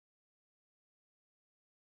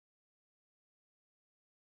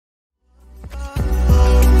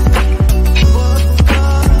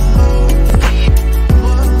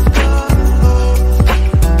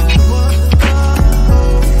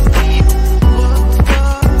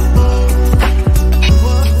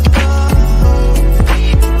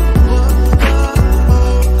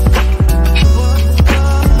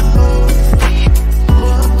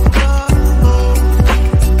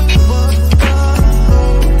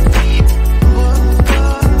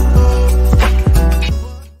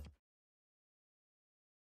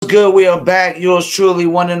good? We are back. Yours truly,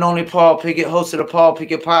 one and only Paul Pickett, host of the Paul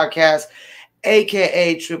Pickett Podcast,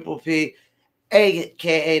 aka Triple P,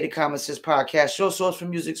 aka the Common Sense Podcast, your source for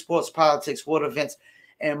music, sports, politics, world events,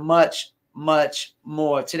 and much, much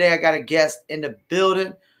more. Today, I got a guest in the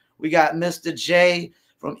building. We got Mista Jay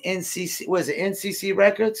from NCC. What is it? NCC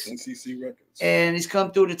Records. NCC Records. And he's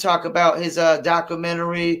come through to talk about his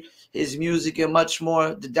documentary, his music, and much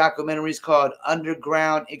more. The documentary is called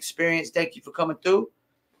Underground Experience. Thank you for coming through.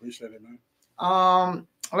 Appreciate it, man.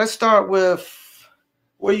 Let's start with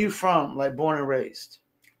where you from, like born and raised.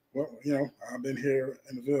 Well, I've been here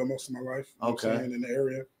in the Ville most of my life. Okay. In the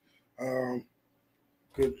area.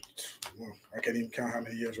 Good. Well, I can't even count how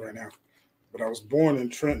many years right now. But I was born in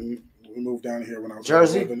Trenton. We moved down here when I was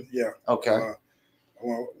Jersey? 11. Yeah. Okay.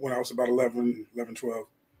 When I was about 11, 12.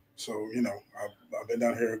 So, I've been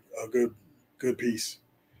down here a good piece.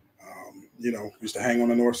 Used to hang on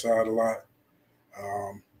the north side a lot.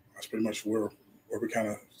 That's pretty much where we kind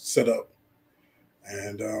of set up.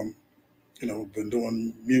 And, been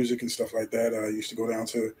doing music and stuff like that. I used to go down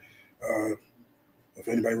to, if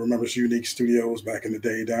anybody remembers Unique Studios back in the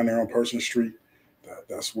day, down there on Person Street.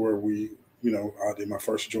 That's where I did my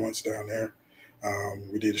first joints down there.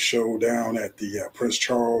 We did a show down at the Prince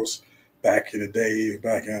Charles back in the day,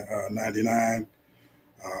 back in 99.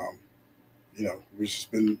 We've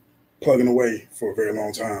just been plugging away for a very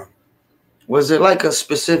long time. Was it like a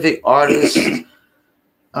specific artist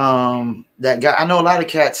that got? I know a lot of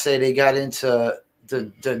cats say they got into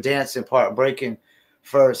the dancing part, breaking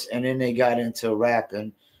first, and then they got into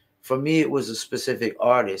rapping. For me, it was a specific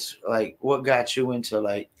artist. Like, what got you into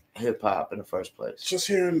like hip hop in the first place? Just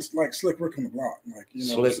hearing like Slick Rick on the block,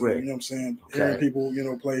 Slick Rick. You know what I'm saying? Okay. Hearing people,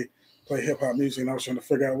 play hip hop music, and I was trying to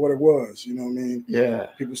figure out what it was. You know what I mean? Yeah.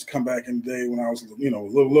 People used to come back in the day when I was, a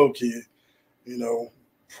little kid.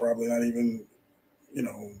 Probably not even,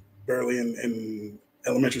 barely in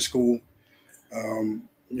elementary school. Come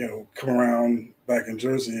around back in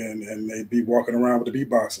Jersey, and they'd be walking around with the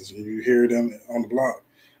beatboxers, and you hear them on the block.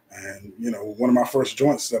 And one of my first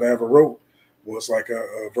joints that I ever wrote was like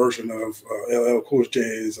a version of LL Cool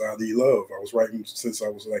J's "I Love." I was writing since I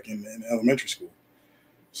was like in elementary school.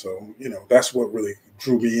 So, that's what really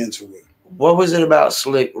drew me into it. What was it about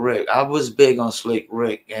Slick Rick? I was big on Slick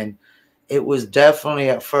Rick, and it was definitely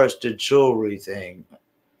at first the jewelry thing.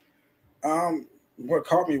 What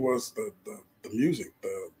caught me was the music,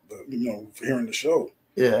 the hearing the show.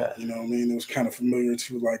 Yeah. It was kind of familiar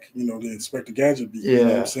to like, the Inspector Gadget beat, Yeah. You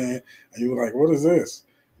know what I'm saying? And you were like, what is this?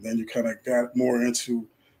 And then you kind of got more into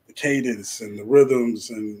the cadence and the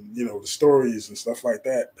rhythms and, the stories and stuff like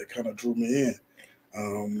that kind of drew me in.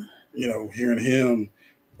 Hearing him,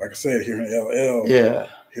 like I said, hearing LL, yeah,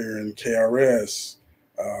 hearing KRS,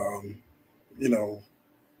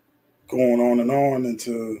 going on and on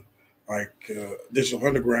into like Digital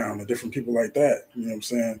Underground and different people like that. You know what I'm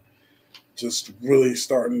saying? Just really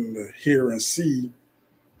starting to hear and see,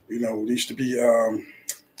 there used to be, I'm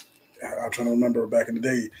trying to remember back in the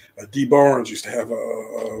day, D Barnes used to have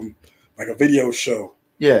a video show.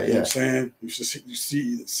 Yeah, you know what I'm saying? You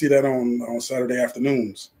see that on Saturday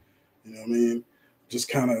afternoons. You know what I mean? Just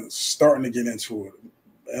kind of starting to get into it.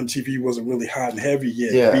 MTV wasn't really hot and heavy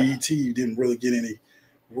yet. Yeah. BET didn't really get any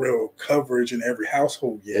real coverage in every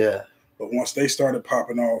household yet. Yeah. But once they started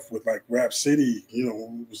popping off with like Rap City, it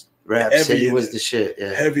was Rap City was the shit.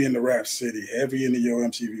 Yeah. Heavy in the Rap City, heavy in the Yo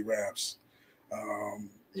MTV Raps.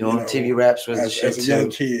 Yo MTV Raps was the shit as a young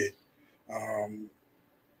kid.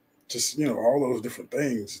 Just all those different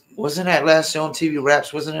things. Wasn't that last Yo MTV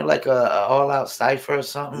Raps? Wasn't it like a all out cipher or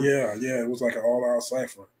something? Yeah, it was like an all out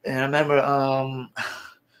cipher. And I remember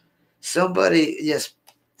somebody,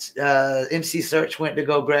 MC Search went to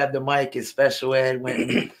go grab the mic, and Special Ed went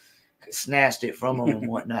and snatched it from him and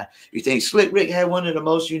whatnot. You think Slick Rick had one of the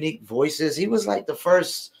most unique voices? He was like the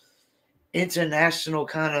first international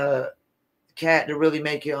kind of cat to really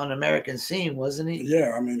make it on the American scene, wasn't he?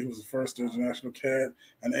 Yeah, he was the first international cat.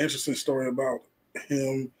 An interesting story about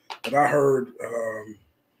him that I heard,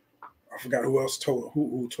 I forgot who else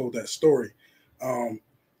who told that story.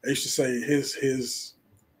 They used to say his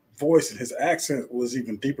voice and his accent was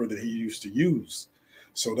even deeper than he used to use.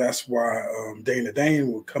 So that's why Dana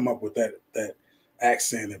Dane would come up with that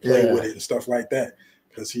accent and play with it and stuff like that,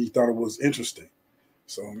 because he thought it was interesting.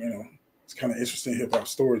 So, it's kind of interesting hip hop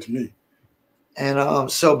story to me. And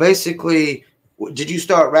so basically, did you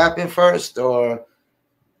start rapping first, or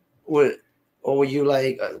were you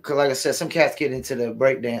like? Because like I said, some cats get into the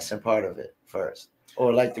breakdancing part of it first,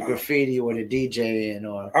 or like the graffiti or the DJing,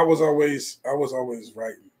 or I was always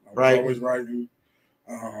writing. Always writing.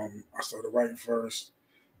 I started writing first.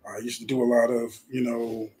 I used to do a lot of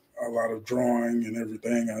a lot of drawing and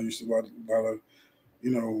everything. I used to do a lot of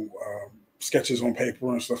sketches on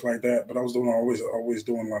paper and stuff like that. But I was always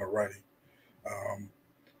doing a lot of writing. Um,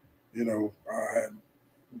 I had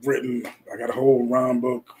written. I got a whole rhyme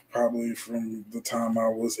book probably from the time I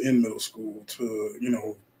was in middle school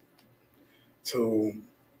to till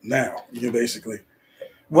now. Basically.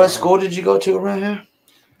 What school did you go to around here?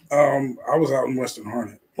 I was out in Western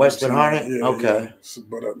Harnett. Western Harnett? Yeah, okay. Yeah. So,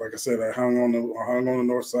 but like I said, I hung on the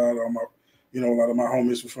north side. All my, a lot of my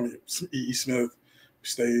homies were from E.E. Smith. We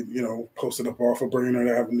stayed, posted up off of Brainerd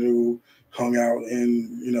Avenue, hung out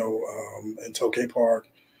in, in Tokay Park.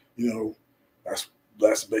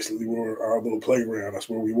 That's basically where our little playground. That's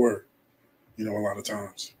where we were, a lot of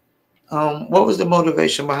times. What was the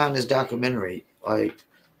motivation behind this documentary? Like,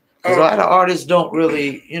 because a lot of artists don't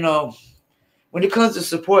really, when it comes to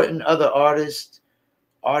supporting other artists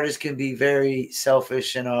can be very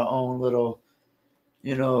selfish in our own little,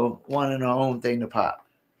 wanting our own thing to pop.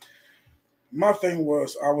 My thing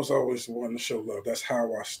was I was always wanting to show love. That's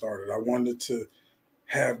how I started. I wanted to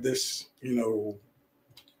have this,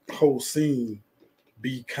 whole scene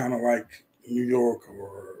be kind of like New York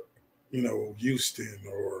or, Houston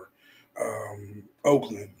or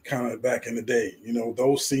Oakland, kind of back in the day.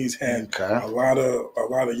 Those scenes had a lot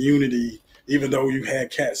of unity. Even though you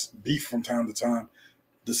had cats beef from time to time,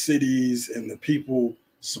 the cities and the people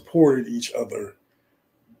supported each other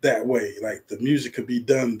that way. Like the music could be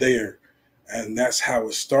done there, and that's how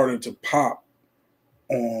it started to pop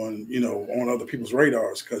on other people's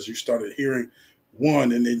radars, because you started hearing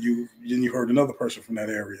one, and then you heard another person from that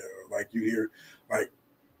area. Like you hear, like,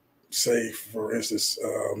 say for instance,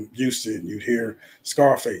 Houston, you'd hear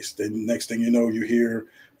Scarface. Then next thing you know, you hear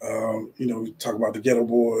talk about the Ghetto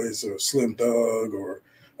Boys or Slim Thug or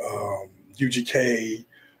UGK,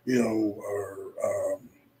 or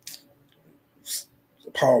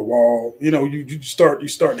Power Wall. You start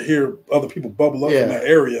to hear other people bubble up in that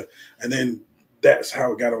area, and then that's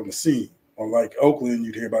how it got on the scene. Or like Oakland,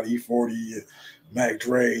 you'd hear about E40 and Mac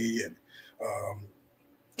Dre and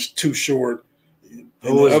Too Short.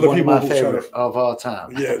 Who was one of my favorite of all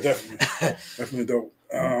time. Yeah, definitely. Definitely dope.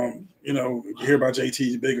 You hear about JT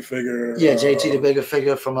the Bigger Figure. Yeah, JT the Bigger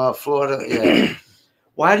Figure from Florida. Yeah.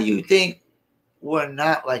 Why do you think we're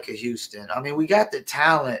not like a Houston? I mean, we got the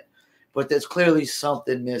talent, but there's clearly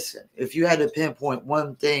something missing. If you had to pinpoint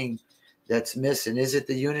one thing that's missing, is it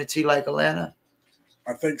the unity like Atlanta?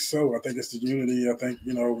 I think so. I think it's the unity. I think,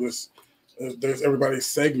 there's everybody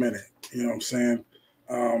segmented. You know what I'm saying?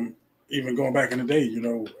 Even going back in the day,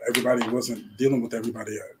 everybody wasn't dealing with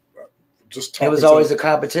everybody. Just talking. It was always a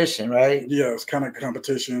competition, right? Yeah, it's kind of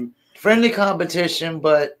competition. Friendly competition,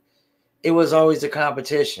 but it was always a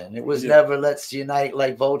competition. It was never let's unite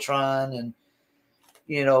like Voltron and,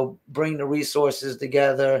 bring the resources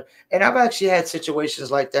together. And I've actually had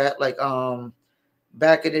situations like that. Like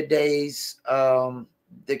back in the days,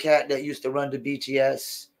 the cat that used to run the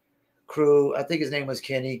BTS crew, I think his name was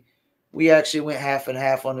Kenny. We actually went half and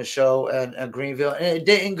half on the show in Greenville, and it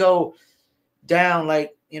didn't go down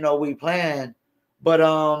like we planned, but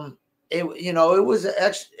it was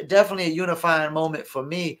definitely a unifying moment for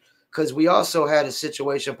me, because we also had a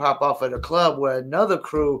situation pop off at a club where another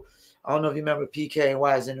crew, I don't know if you remember PK and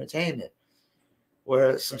Wise Entertainment,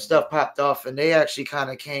 where some stuff popped off, and they actually kind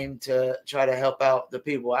of came to try to help out the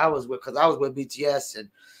people I was with, because I was with BTS, and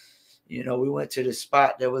we went to the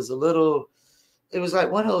spot. There was it was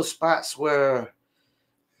like one of those spots where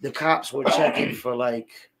the cops were checking for like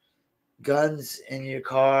guns in your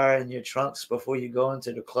car and your trunks before you go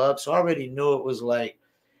into the club. So I already knew it was like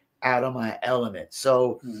out of my element.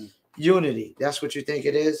 So unity, that's what you think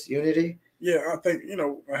it is? Unity? Yeah, I think,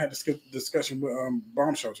 I had this discussion with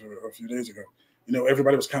Bomb Shelter a few days ago.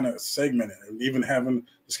 Everybody was kind of segmented, and even having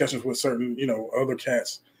discussions with certain, other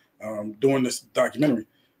cats doing this documentary.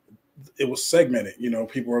 It was segmented.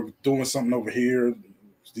 People are doing something over here.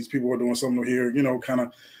 These people are doing something over here, kind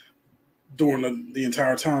of during the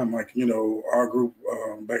entire time. Like, our group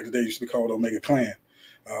back in the day used to be called Omega Clan.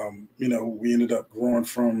 We ended up growing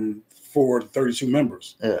from 4 to 32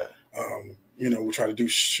 members. Yeah. We try to do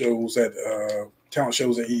shows at talent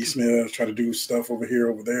shows at E. Smith, try to do stuff over here,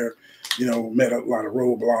 over there, met a lot of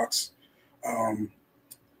roadblocks.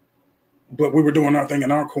 But we were doing our thing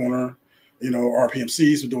in our corner.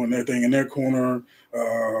 RPMCs were doing their thing in their corner.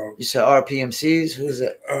 You said RPMCs? Who's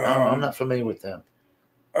that? I'm not familiar with them.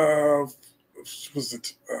 Was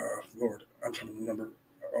it? Lord, I'm trying to remember.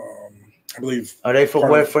 I believe. Are they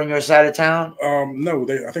from your side of town? No,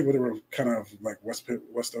 I think they were kind of like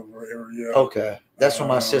Westover area. Okay, that's where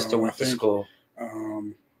my sister went to school.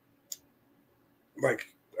 Like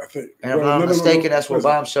I think. And if I'm not mistaken, that's where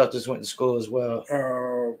bomb shelters went to school as well.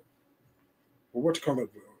 What you call it?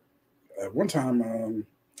 At one time,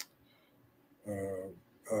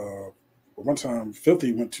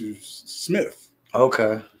 Filthy went to Smith.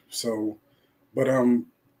 Okay. So, but I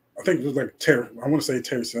think it was like Terry. I want to say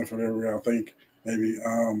Terry Sanford area. I think maybe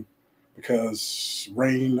because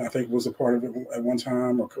Rain, I think, was a part of it at one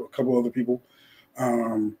time, or a couple other people.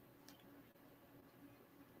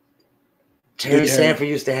 Terry Sanford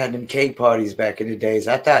used to have them cake parties back in the days.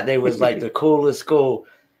 I thought they was like the coolest school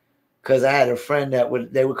because I had a friend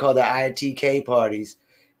they would call the ITK parties,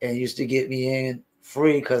 and used to get me in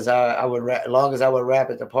free because I would rap, as long as I would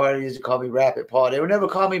rap at the party. They used to call me Rapping Paul. They would never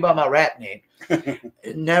call me by my rap name.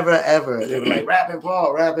 Never ever. They were like Rapping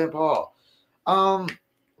Paul, Rapping Paul.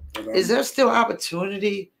 Is there still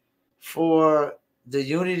opportunity for the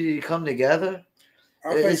unity to come together?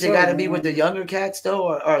 Is it got to be with the younger cats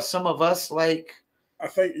though, or some of us like? I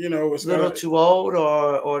think it's a little too old,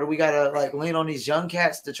 or do we gotta like lean on these young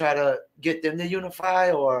cats to try to get them to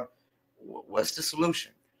unify, or what's the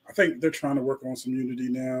solution? I think they're trying to work on some unity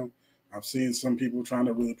now. I've seen some people trying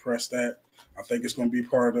to really press that. I think it's going to be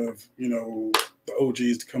part of the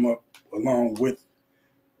OGs to come up along with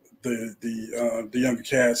the younger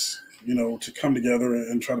cats, to come together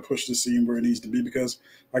and try to push the scene where it needs to be. Because,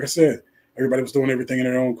 like I said, everybody was doing everything in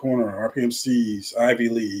their own corner. RPMCs, Ivy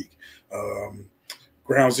League,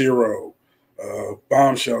 Ground Zero,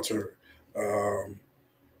 Bomb Shelter,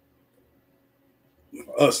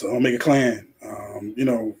 us, Omega Clan,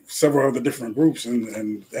 several other different groups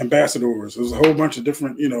and ambassadors. There's a whole bunch of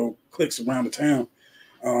different, cliques around the town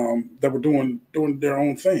that were doing their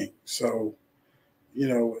own thing. So,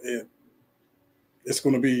 it's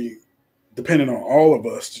going to be dependent on all of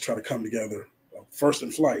us to try to come together. First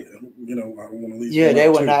in Flight, I don't want to leave. Yeah, they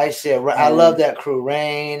were nice. Yeah, I love that crew.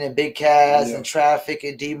 Rain and Big Cass and Traffic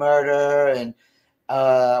and D-Murder and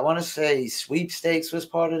I want to say Sweepstakes was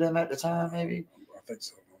part of them at the time, maybe. I think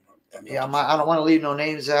so. I don't want to leave no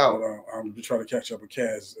names out. But, I'm trying to catch up with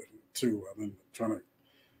Cass too. I've been trying to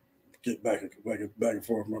get back and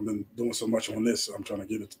forth. I've been doing so much on this. So I'm trying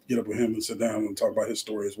to get up with him and sit down and talk about his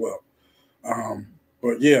story as well.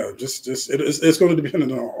 But yeah, it's going to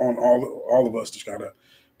depend on all of us to try to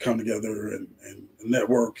come together and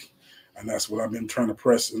network, and that's what I've been trying to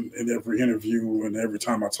press in every interview and every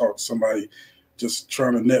time I talk to somebody, just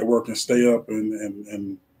trying to network and stay up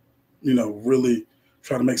and really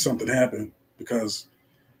try to make something happen, because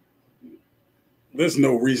there's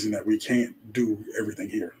no reason that we can't do everything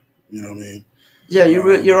here. You know what I mean? Yeah,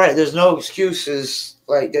 you're right. There's no excuses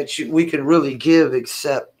like that we can really give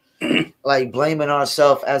except like blaming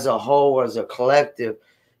ourselves as a whole or as a collective.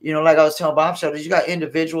 Like I was telling Bomb Shelters, you got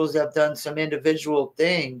individuals that have done some individual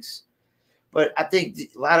things, but I think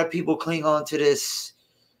a lot of people cling on to this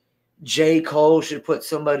J. Cole should put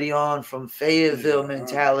somebody on from Fayetteville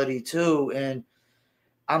mentality too, and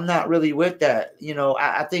I'm not really with that.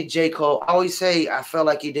 I think J. Cole, I always say I felt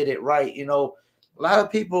like he did it right. A lot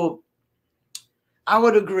of people, I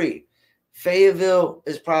would agree. Fayetteville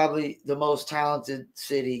is probably the most talented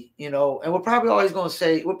city, and we're probably always going to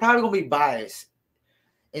say, we're probably going to be biased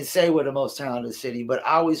and say we're the most talented city, but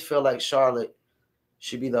I always feel like Charlotte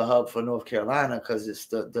should be the hub for North Carolina because it's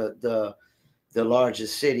the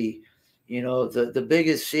largest city. The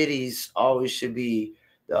biggest cities always should be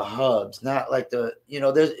the hubs, not like there's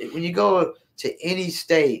when you go to any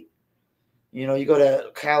state, you go to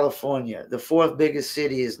California, the fourth biggest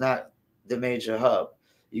city is not the major hub.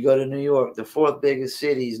 You go to New York, the fourth biggest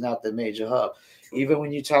city is not the major hub. Even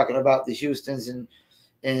when you're talking about the Houstons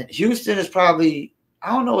and Houston is probably,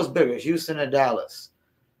 I don't know what's bigger, Houston or Dallas.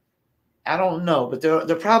 I don't know, but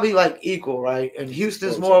they're probably like equal, right? And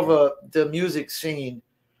Houston's more of the music scene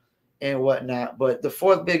and whatnot. But the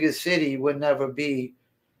fourth biggest city would never be,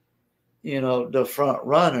 the front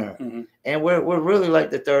runner. Mm-hmm. And we're really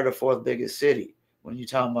like the third or fourth biggest city when you're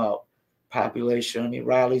talking about population. I mean,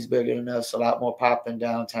 Raleigh's bigger than us, a lot more popping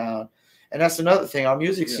downtown. And that's another thing. Our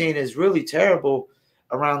music scene is really terrible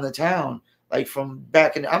around the town. Like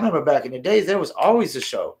I remember back in the days, there was always a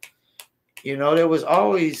show. There was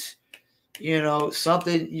always,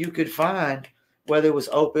 something you could find, whether it was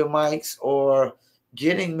open mics or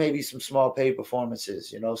getting maybe some small paid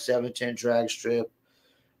performances, 710 Drag Strip,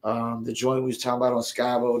 the joint we was talking about on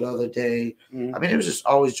Skybo the other day. Mm-hmm. I mean, it was just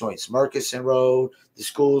always joints. Murkison Road, the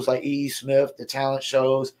schools like E. Smith, the talent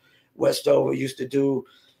shows. Westover used to do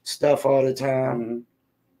stuff all the time.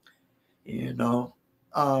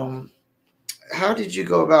 Mm-hmm. How did you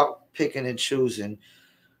go about picking and choosing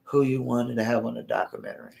who you wanted to have on the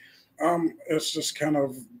documentary? It's just kind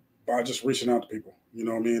of by just reaching out to people. You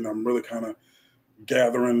know what I mean? I'm really kind of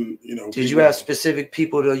gathering, Did you have specific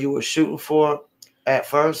people that you were shooting for at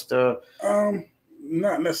first?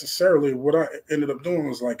 Not necessarily. What I ended up doing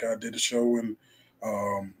was like I did a show in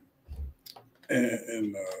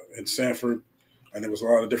Sanford, and there was a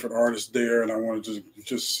lot of different artists there, and I wanted to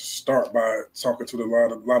just start by talking to a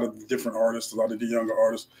lot of the different artists, a lot of the younger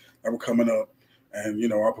artists that were coming up,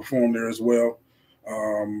 and I performed there as well.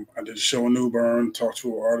 I did a show in New Bern, talked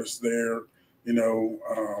to an artist there,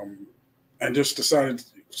 and just decided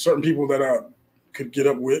certain people that I could get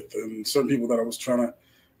up with, and certain people that I was trying to,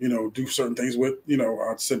 do certain things with.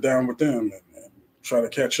 I'd sit down with them and try to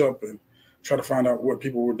catch up and try to find out what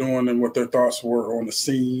people were doing and what their thoughts were on the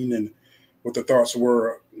scene and what their thoughts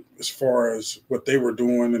were as far as what they were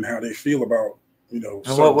doing and how they feel about, and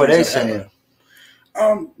what were they saying?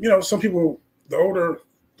 Some people, the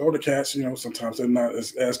older cats, sometimes they're not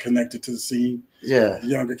as connected to the scene. Yeah. The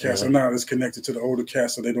younger cats are not as connected to the older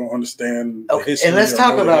cats, so they don't understand the history. And let's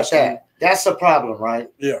talk about that. That's a problem, right?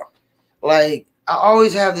 Yeah. Like, I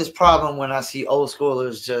always have this problem when I see old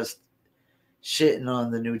schoolers just shitting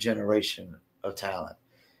on the new generation of talent.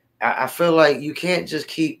 I feel like you can't just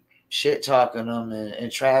keep shit talking them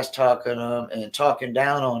and trash talking them and talking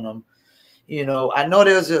down on them. I know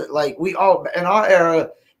there's we all, in our era,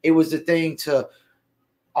 it was the thing to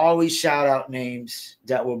always shout out names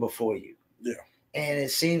that were before you. Yeah. And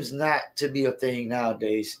it seems not to be a thing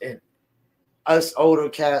nowadays. And us older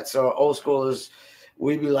cats or old schoolers,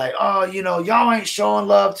 we'd be like, oh, y'all ain't showing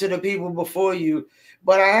love to the people before you.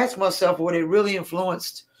 But I asked myself, were they really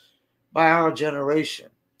influenced by our generation?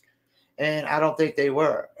 And I don't think they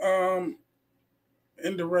were.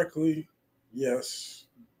 Indirectly, yes.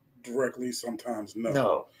 Directly, sometimes no.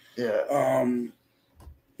 No. Yeah.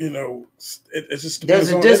 It just depends.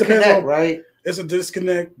 There's a disconnect, right? It's a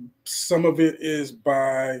disconnect. Some of it is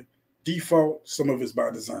by default. Some of it's by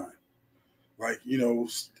design. Like, you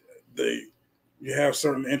have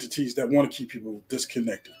certain entities that want to keep people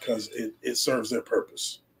disconnected because it serves their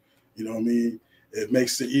purpose. You know what I mean? It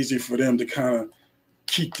makes it easier for them to kind of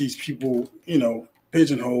keep these people,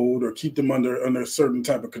 pigeonholed or keep them under a certain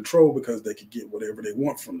type of control because they could get whatever they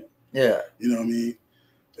want from them. Yeah. You know what I mean?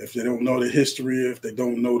 If they don't know the history, if they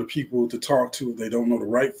don't know the people to talk to, if they don't know the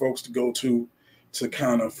right folks to go to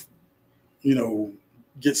kind of,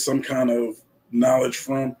 get some kind of knowledge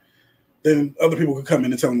from, then other people can come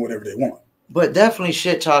in and tell them whatever they want. But definitely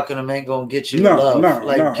shit talking them ain't gonna get you love.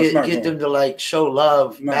 Get them to show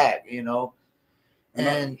love back,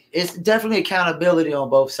 And it's definitely accountability on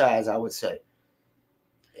both sides, I would say.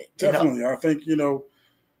 Definitely. I think,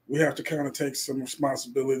 we have to kind of take some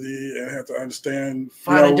responsibility and have to understand.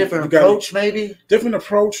 Find a different approach, maybe? Different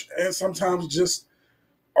approach, and sometimes just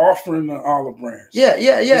offering the olive branch. Yeah.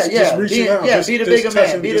 Just reaching out. Be the bigger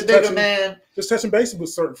man. Be the bigger man. Just touching base with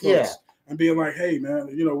certain folks and being like, hey, man,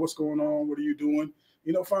 what's going on? What are you doing?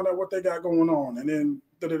 Find out what they got going on. And then,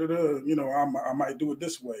 I might do it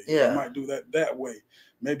this way. Yeah. I might do that way.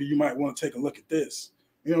 Maybe you might want to take a look at this.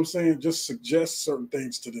 You know what I'm saying? Just suggest certain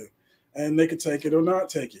things to them. And they can take it or not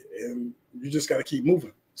take it. And you just got to keep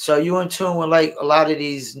moving. So you in tune with a lot of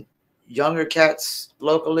these younger cats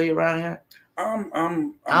locally around here?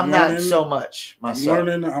 I'm not so much myself. I'm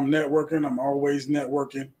learning. I'm networking. I'm always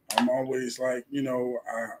networking. I'm always I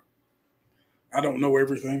don't know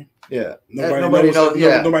everything. Yeah. Nobody knows.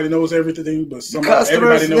 Yeah. Nobody knows everything, but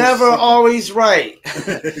customers never always right.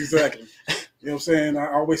 Exactly. You know what I'm saying?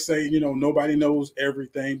 I always say, nobody knows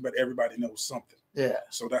everything, but everybody knows something. Yeah.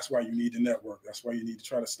 So that's why you need to network. That's why you need to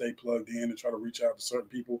try to stay plugged in and try to reach out to certain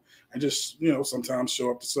people and just, sometimes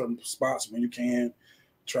show up to certain spots when you can,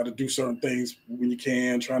 try to do certain things when you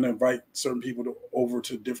can, trying to invite certain people over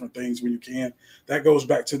to different things when you can. That goes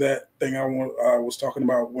back to that thing I was talking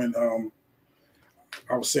about when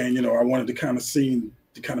I was saying, I wanted to kind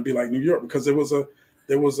of be like New York because there was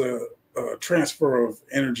a transfer of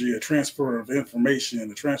energy, a transfer of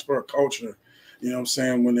information, a transfer of culture. You know what I'm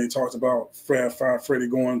saying? When they talked about Freddie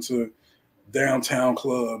going to downtown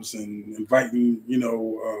clubs and inviting,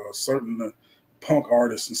 certain punk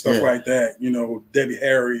artists and stuff like that, Debbie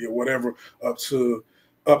Harry or whatever, up to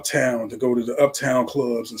Uptown to go to the Uptown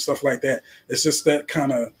clubs and stuff like that. It's just that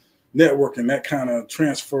kind of networking, that kind of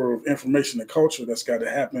transfer of information and culture that's got to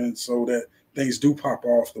happen so that things do pop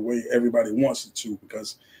off the way everybody wants it to,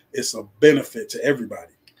 because it's a benefit to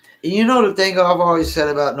everybody. The thing I've always said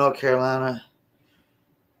about North Carolina,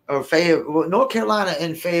 North Carolina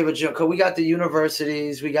in favor, because we got the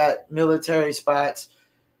universities, we got military spots.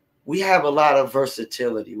 We have a lot of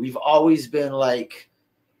versatility. We've always been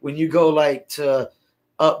when you go to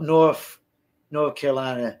up North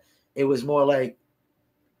Carolina, it was more like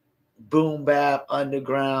boom bap,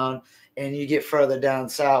 underground, and you get further down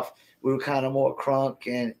south, we were kind of more crunk,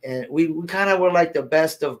 and we kind of were like the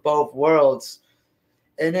best of both worlds.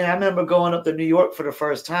 And then I remember going up to New York for the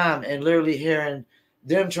first time and literally hearing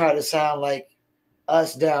them try to sound like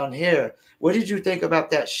us down here. What did you think about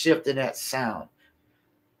that shift in that sound?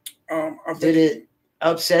 Did it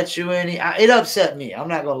upset you any? It upset me. I'm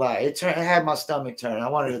not gonna lie. It had my stomach turn. I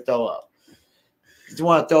wanted to throw up. I just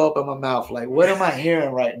want to throw up in my mouth. Like, what am I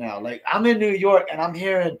hearing right now? Like, I'm in New York and I'm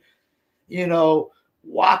hearing,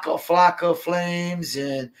 Waka Flocka Flames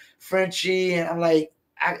and Frenchie, and I'm like,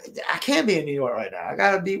 I can't be in New York right now. I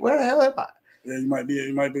gotta be. Where the hell am I? Yeah, you might be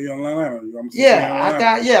on Long Island. I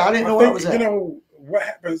thought. Yeah, I didn't know where I was at. What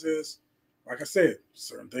happens is, like I said,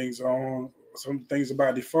 certain things are on. Some things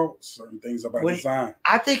about default, certain things about design.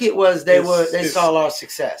 I think it was they saw our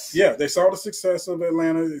success. Yeah, they saw the success of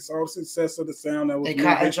Atlanta. They saw the success of the sound that was and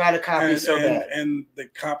try to copy bad. And the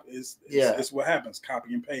cop is what happens.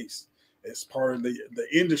 Copy and paste. It's part of the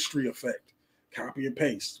industry effect. Copy and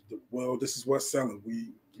paste. Well, this is what's selling. We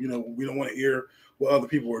don't want to hear what other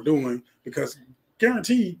people are doing because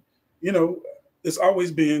guaranteed, it's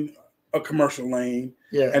always been a commercial lane.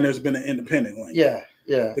 Yeah. And there's been an independent lane. Yeah.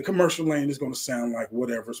 Yeah. The commercial lane is going to sound like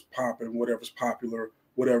whatever's popping, whatever's popular,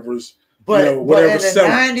 whatever's whatever's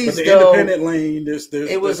selling. 90s, but the independent lane,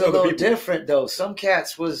 it was a little different though. Some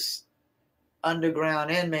cats was underground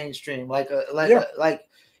and mainstream, like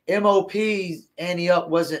MOP. Annie Up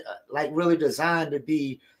wasn't like really designed to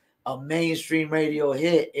be a mainstream radio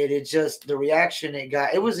hit. It just the reaction it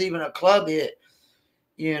got. It was even a club hit,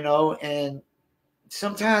 and.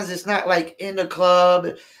 Sometimes it's not like in the club.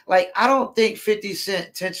 Like, I don't think 50 Cent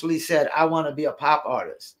intentionally said, I want to be a pop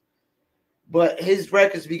artist. But his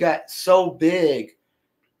records got so big,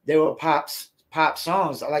 they were pop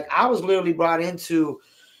songs. Like, I was literally brought into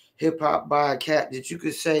hip-hop by a cat that you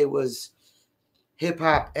could say was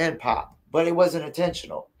hip-hop and pop. But it wasn't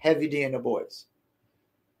intentional. Heavy D and the Boys.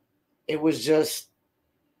 It was just,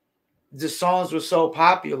 the songs were so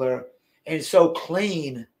popular and so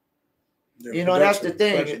clean. That's the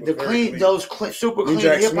thing. The clean, those super clean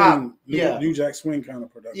hip hop. New Jack Swing kind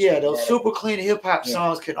of production. Yeah, those super clean hip hop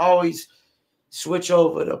songs can always switch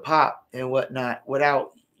over to pop and whatnot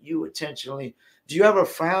without you intentionally. Do you ever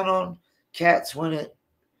frown on cats when it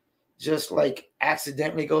just like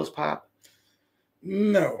accidentally goes pop?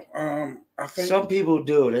 No. I think some people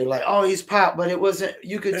do. They're like, oh, he's pop, but it wasn't.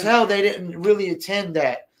 You could tell they didn't really attend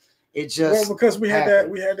that. It just because we had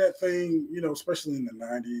that thing, especially in the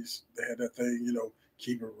 90s. They had that thing,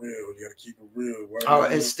 keep it real. You got to keep it real.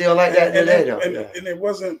 It's still like that today, though. And it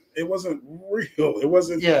wasn't real. It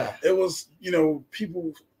wasn't. Yeah. It was,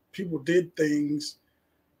 people did things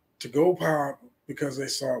to go pop because they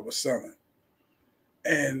saw it was selling.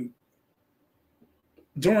 And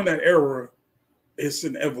during that era, it's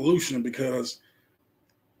an evolution because,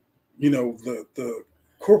 the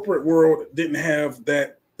corporate world didn't have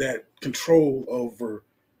that control over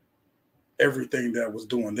everything that was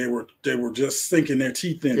doing. They were just sinking their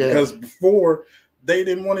teeth in because before they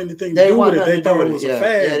didn't want anything to do with it. They thought it was a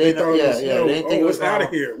fad. They thought it was out of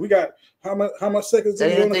here. We got how much seconds?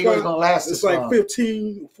 They didn't think it was gonna last. It's like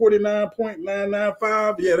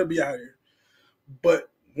 49.995. Yeah, they'll be out of here. But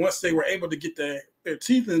once they were able to get their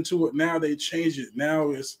teeth into it, now they change it. Now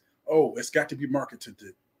it's got to be marketed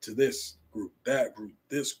to this group, that group,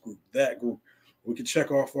 this group, that group. We can check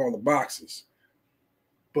off all the boxes.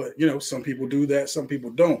 But, some people do that. Some people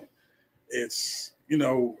don't. It's,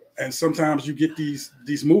 and sometimes you get these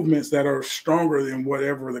movements that are stronger than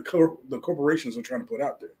whatever the corporations are trying to put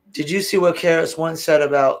out there. Did you see what Karis once said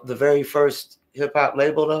about the very first hip hop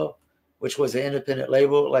label, though, which was an independent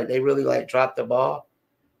label? Like, they really dropped the ball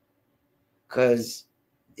because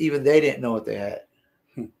even they didn't know what they had.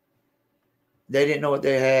 They didn't know what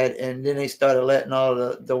they had, and then they started letting all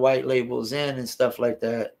the white labels in and stuff like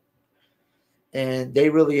that. And they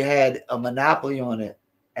really had a monopoly on it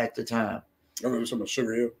at the time. I remember some of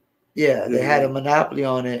Sugar Hill. Yeah, they had a monopoly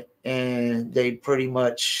on it, and they pretty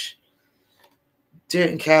much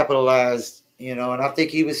didn't capitalize, And I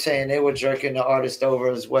think he was saying they were jerking the artist over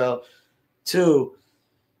as well, too.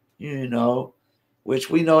 Which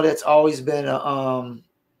we know that's always been a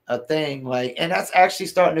thing. And that's actually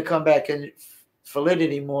starting to come back in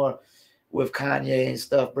validity more with Kanye and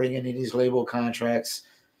stuff, bringing in these label contracts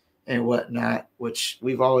and whatnot, which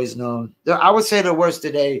we've always known. I would say they're worse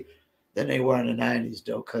today than they were in the 90s,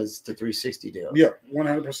 though, because the 360 deal. Yeah,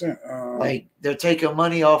 100%. They're taking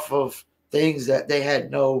money off of things that they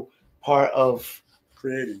had no part of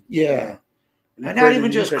creating. Yeah. And not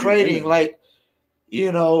even just creating,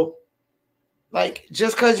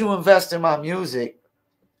 just because you invest in my music,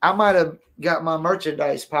 I might have got my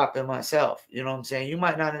merchandise popping myself. You know what I'm saying? You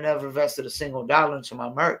might not have never invested a single dollar into my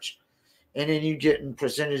merch, and then you getting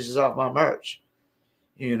percentages off my merch.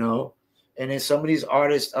 You know, and then some of these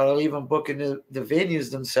artists are even booking the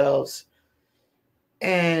venues themselves,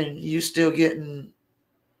 and you still getting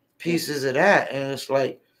pieces of that. And it's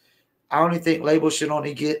like, I only think labels should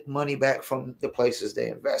only get money back from the places they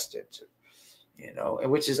invest into, you know,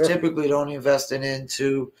 and which is typically only investing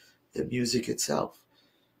into the music itself.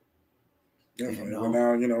 Definitely. But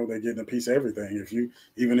now, you know, they're getting a piece of everything.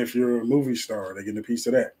 Even if you're a movie star, they're getting a piece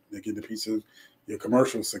of that. They get a piece of your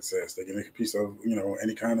commercial success. They get a piece of, you know,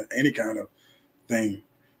 any kind of thing.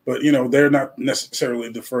 But, you know, they're not necessarily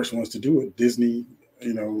the first ones to do it. Disney,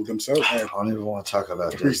 you know, themselves had, I don't even want to talk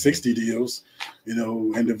about 360 deals, you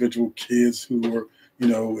know, individual kids who were, you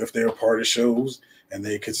know, if they were part of shows and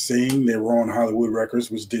they could sing, they were on Hollywood Records,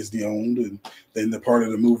 which Disney owned, and then they're part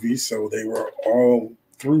of the movies. So they were all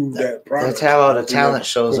through that process. That's how all the talent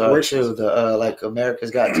shows are too. The like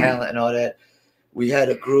America's Got Talent and all that. We had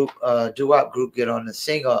a group, doo-wop group, get on the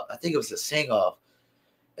sing-off. I think it was the sing-off,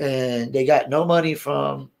 and they got no money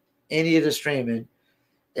from any of the streaming.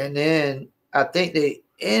 And then I think they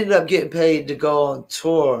ended up getting paid to go on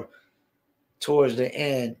tour towards the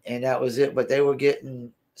end, and that was it. But they were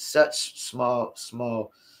getting such small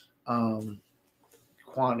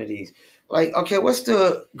quantities. Like, okay, what's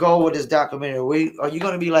the goal with this documentary? Are you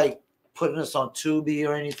going to be like putting us on Tubi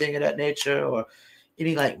or anything of that nature, or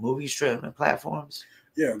any like movie streaming platforms?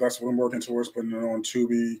 Yeah, that's what I'm working towards, putting it on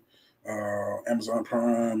Tubi, Amazon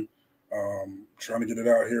Prime, trying to get it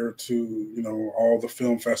out here to, you know, all the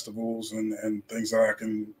film festivals and things that I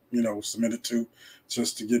can, you know, submit it to,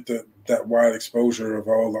 just to get that wide exposure of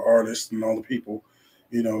all the artists and all the people,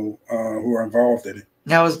 you know, who are involved in it.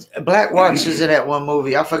 Now, is Black Watch is in that one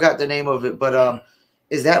movie? I forgot the name of it, but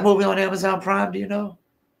is that movie on Amazon Prime? Do you know?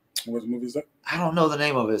 What movie is that? I don't know the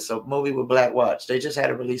name of it. So, movie with Black Watch. They just had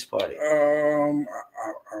a release party. I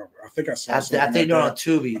think I saw. I think they're on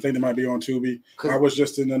Tubi. I think they might be on Tubi. I was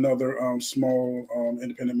just in another small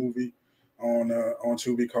independent movie on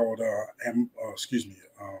Tubi called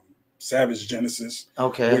Savage Genesis.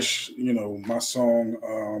 Okay. Which, you know, my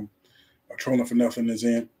song "Trolling for Nothing" is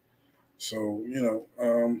in. So, you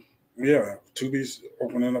know, yeah, Tubi's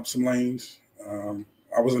opening up some lanes.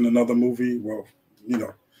 I was in another movie. Well, you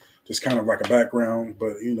know, just kind of like a background,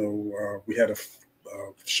 but, you know, we had a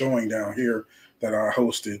showing down here that I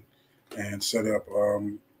hosted and set up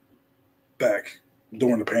back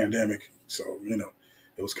during the pandemic. So, you know,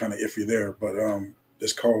 it was kind of iffy there, but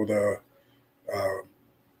it's called The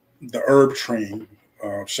Herb Train.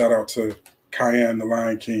 Shout out to Cayenne, the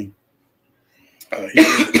Lion King.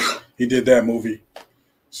 He did that movie.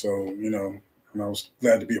 So, you know, and I was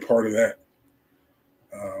glad to be a part of that.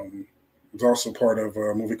 I was also part of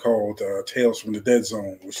a movie called Tales from the Dead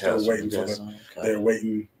Zone. We're still waiting for they're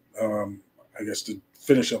waiting, I guess, to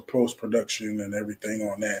finish up post-production and everything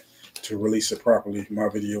on that to release it properly. My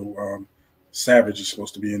video, Savage, is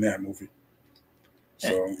supposed to be in that movie.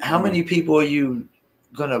 So, how many people are you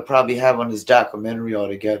gonna probably have on this documentary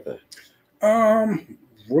altogether? We're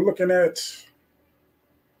looking at,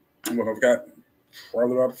 well, I've got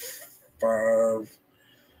probably about 5,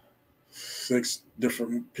 6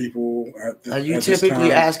 different people. Are you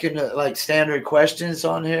typically asking like standard questions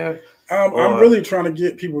on here? I'm really trying to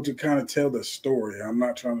get people to kind of tell their story. I'm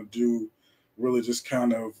not trying to do really just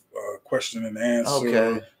kind of question and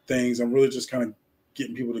answer things. I'm really just kind of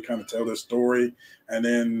getting people to kind of tell their story, and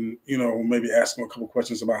then, you know, maybe ask them a couple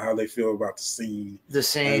questions about how they feel about the scene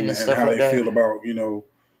and stuff how like they feel about, you know,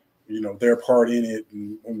 their part in it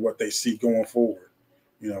and what they see going forward,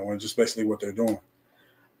 you know, and just basically what they're doing.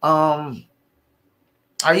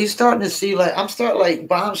 Are you starting to see, like, I'm starting like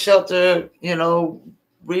Bomb Shelter, you know,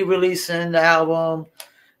 re-releasing the album,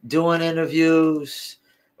 doing interviews.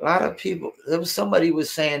 A lot of people, somebody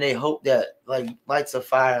was saying they hope that like lights a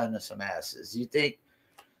fire under some asses. You think,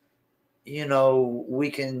 you know,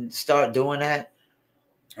 we can start doing that?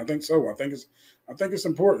 I think so. I think it's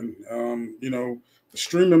important. You know, the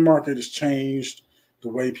streaming market has changed the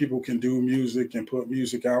way people can do music and put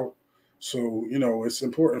music out. So, you know, it's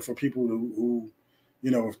important for people who, you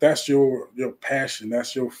know, if that's your passion,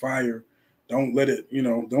 that's your fire, don't let it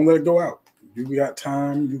go out. You got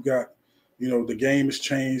time, you got, you know, the game has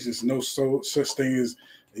changed. There's no such thing as,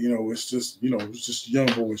 you know, it's just young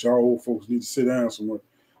boys. Y'all old folks need to sit down somewhere.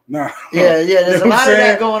 Nah. Yeah. There's a lot of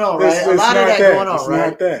that going on, right? A lot of that going on,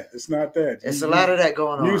 right? It's not that. It's a lot of that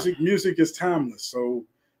going on. Music is timeless. So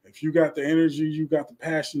if you got the energy, you got the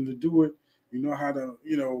passion to do it, you know how to,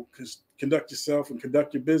 you know, conduct yourself and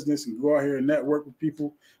conduct your business and go out here and network with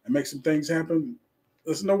people and make some things happen,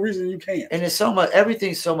 There's no reason you can't. And it's so much.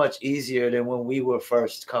 Everything's so much easier than when we were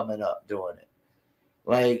first coming up doing it.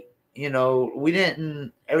 Like, you know,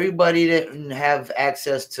 everybody didn't have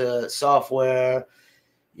access to software,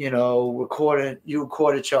 you know, you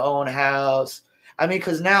record at your own house. I mean,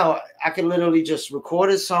 because now I can literally just record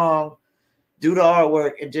a song, do the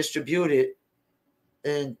artwork, and distribute it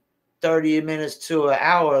in 30 minutes to an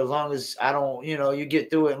hour, as long as I don't, you know, you get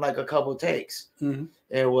through it in like a couple takes and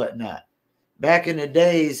whatnot. Back in the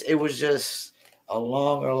days, it was just a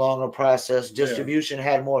longer process. Distribution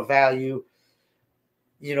had more value,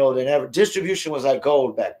 you know, than ever. Distribution was like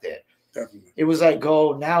gold back then. Definitely. It was like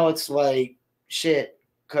gold. Now it's like shit,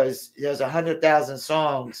 because there's 100,000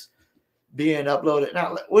 songs being uploaded.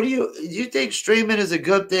 Now, do you think streaming is a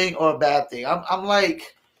good thing or a bad thing? I'm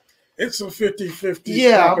like, it's a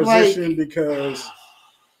 50-50 proposition, because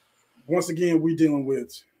once again, we're dealing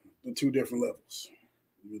with the two different levels.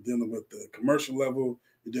 We're dealing with the commercial level,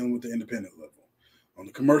 you're dealing with the independent level. On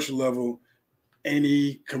the commercial level,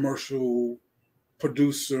 any commercial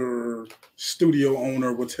producer, studio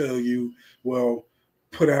owner will tell you, well,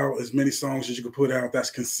 put out as many songs as you can put out.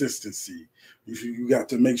 That's consistency. You got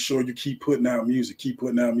to make sure you keep putting out music, keep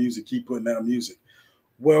putting out music, keep putting out music.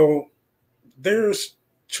 Well, there's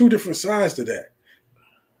two different sides to that.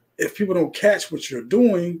 If people don't catch what you're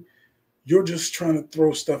doing, you're just trying to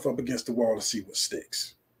throw stuff up against the wall to see what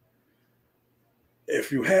sticks.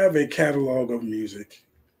 If you have a catalog of music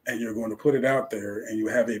and you're going to put it out there and you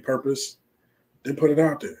have a purpose, then put it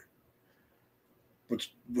out there. But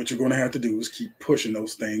what you're going to have to do is keep pushing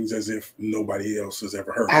those things as if nobody else has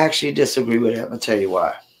ever heard of. I actually disagree with it. I'll tell you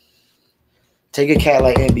why. Take a cat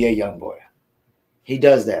like NBA Youngboy. He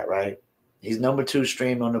does that, right? He's number 2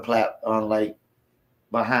 streamed on like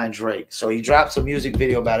behind Drake. So he drops a music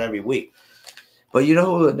video about every week. But you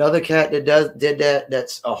know who another cat that did that,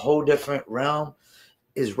 that's a whole different realm,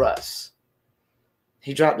 is Russ.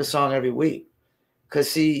 He dropped a song every week. Because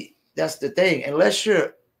see, that's the thing. Unless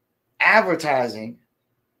you're advertising,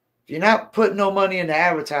 if you're not putting no money into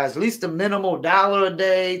advertise, at least the minimal $1 a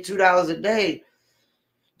day, $2 a day,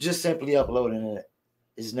 just simply uploading it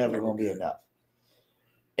is never going to be enough.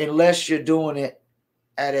 Unless you're doing it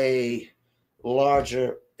at a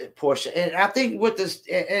larger portion. And I think with this,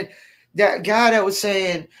 and that guy that was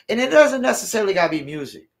saying, and it doesn't necessarily got to be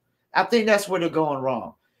music. I think that's where they're going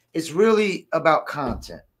wrong. It's really about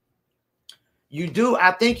content.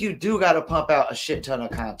 I think you do got to pump out a shit ton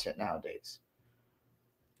of content nowadays.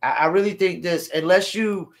 I really think this, unless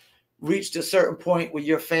you reached a certain point where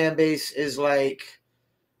your fan base is like,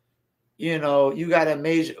 you know, you got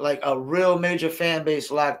a real major fan base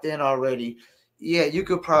locked in already. Yeah, you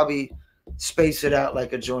could probably space it out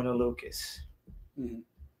like a Joyner Lucas. Mm-hmm.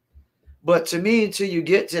 But to me, until you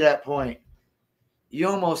get to that point, you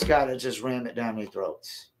almost got to just ram it down their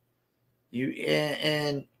throats.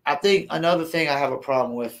 And I think another thing I have a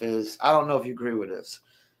problem with is, I don't know if you agree with this,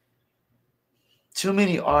 too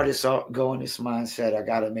many artists go in this mindset, I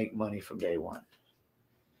got to make money from day one.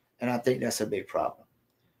 And I think that's a big problem.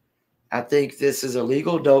 I think this is a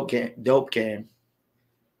legal dope game.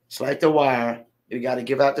 It's like The Wire. You got to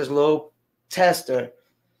give out this little tester,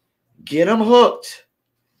 get them hooked.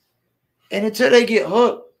 And until they get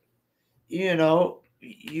hooked, you know,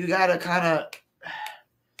 you got to kind of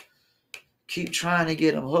keep trying to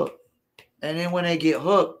get them hooked. And then when they get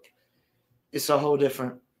hooked, it's a whole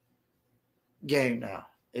different game now.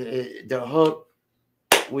 They're hooked.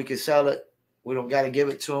 We can sell it. We don't got to give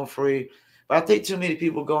it to them free. But I think too many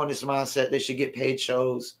people go in this mindset they should get paid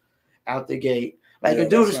shows out the gate. Like a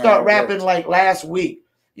dude to start rapping like last week.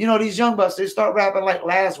 You know, these young bucks, they start rapping like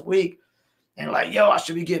last week and like, yo, I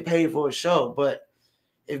should be getting paid for a show. But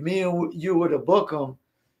if me and you were to book them,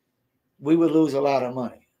 we would lose a lot of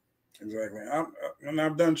money. Exactly.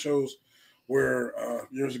 I've done shows where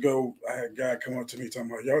years ago I had a guy come up to me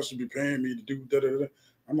talking about, y'all should be paying me to do da-da-da.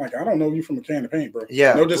 I'm like, I don't know you from a can of paint, bro.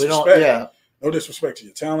 Yeah. No disrespect. No disrespect to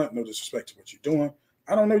your talent. No disrespect to what you're doing.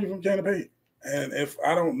 I don't know you from a can of paint. And if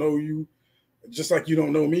I don't know you, just like you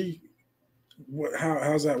don't know me,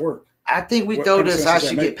 how's that work? I think we throw this I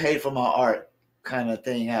should get paid for my art kind of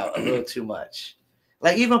thing out a little too much.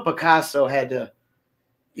 Like even Picasso had to,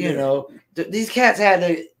 you know, these cats had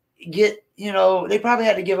to get, you know, they probably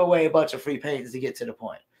had to give away a bunch of free paintings to get to the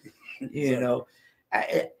point. You know,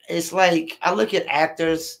 it's like I look at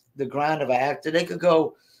actors, the grind of an actor, they could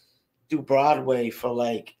go do Broadway for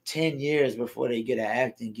like 10 years before they get an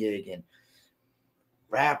acting gig. And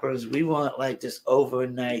rappers, we want like this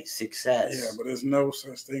overnight success. Yeah, but there's no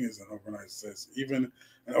such thing as an overnight success. Even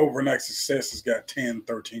an overnight success has got 10,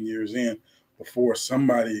 13 years in before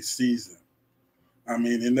somebody sees them. I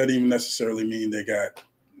mean, it doesn't even necessarily mean they got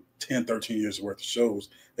 10, 13 years worth of shows.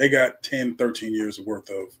 They got 10, 13 years worth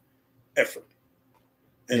of effort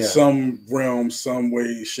in some realm, some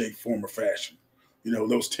way, shape, form, or fashion. You know,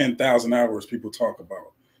 those 10,000 hours people talk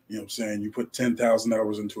about. You know what I'm saying? You put 10,000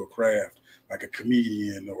 hours into a craft, like a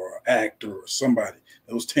comedian or an actor or somebody.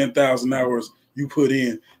 Those 10,000 hours you put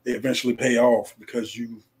in, they eventually pay off because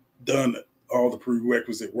you've done all the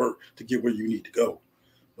prerequisite work to get where you need to go.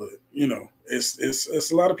 But you know,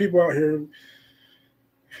 it's a lot of people out here.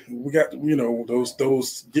 We got, you know,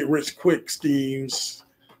 those get rich quick schemes,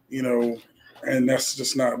 you know, and that's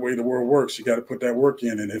just not the way the world works. You got to put that work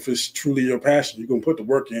in, and if it's truly your passion, you're gonna put the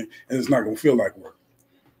work in, and it's not gonna feel like work.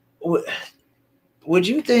 Would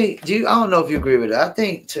you think? I don't know if you agree with it. I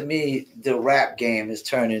think to me, the rap game has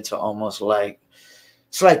turned into almost like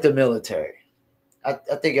it's like the military. I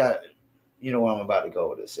think you know where I'm about to go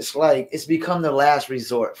with this. It's like it's become the last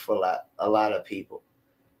resort for a lot of people.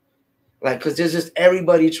 Like, because there's just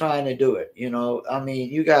everybody trying to do it. You know, I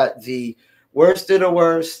mean, you got the worst of the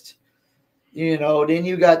worst. You know, then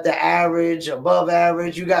you got the average, above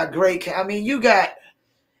average. You got great. I mean, you got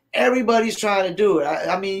everybody's trying to do it.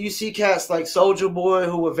 I mean, you see cats like Soulja Boy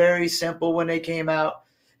who were very simple when they came out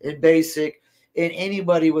in basic, and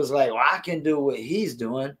anybody was like, "Well, I can do what he's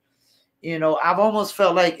doing." You know, I've almost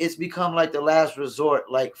felt like it's become like the last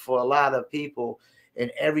resort, like for a lot of people,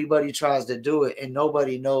 and everybody tries to do it, and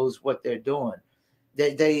nobody knows what they're doing.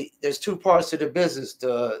 There's two parts to the business: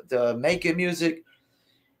 the making music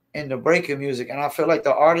and the breaking music, and I feel like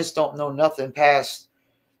the artists don't know nothing past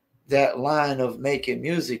that line of making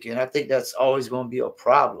music, and I think that's always going to be a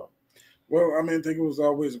problem. Well, I mean, I think it was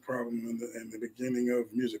always a problem in the beginning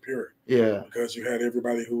of music, period. Yeah, because you had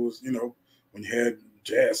everybody who was, you know, when you had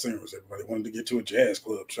jazz singers, everybody wanted to get to a jazz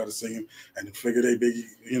club, try to sing, and then figure they big,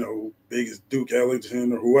 you know, big as Duke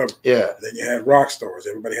Ellington or whoever. Yeah. And then you had rock stars.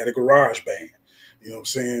 Everybody had a garage band. You know what I'm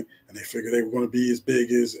saying? And they figured they were going to be as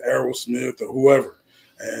big as Aerosmith or whoever.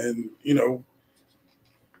 And, you know,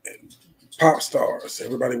 pop stars.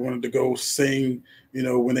 Everybody wanted to go sing, you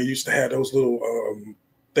know, when they used to have those little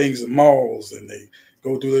things in malls, and they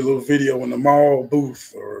go through their little video in the mall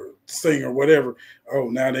booth or sing or whatever. Oh,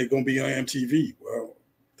 now they're going to be on MTV. Well,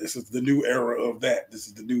 this is the new era of that. This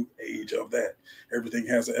is the new age of that. Everything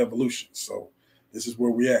has an evolution. So this is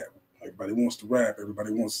where we at. Everybody wants to rap.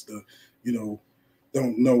 Everybody wants to, you know,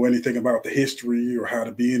 don't know anything about the history or how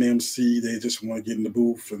to be an MC. They just want to get in the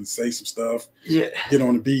booth and say some stuff. Yeah. Get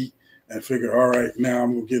on the beat and figure, all right, now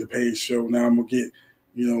I'm going to get a paid show. Now I'm going to get,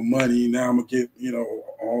 you know, money. Now I'm going to get, you know,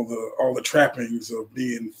 all the trappings of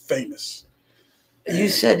being famous. You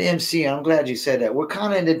said MC. I'm glad you said that. We're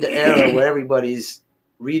kind of in the era where everybody's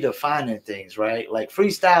redefining things, right? Like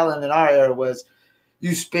freestyling in our era was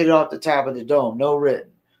you spit it off the top of the dome, no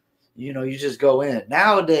written. You know, you just go in.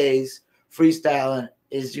 Nowadays, freestyling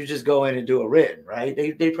is you just go in and do a written, right?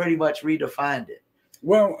 They pretty much redefined it.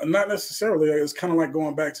 Well, not necessarily. It's kind of like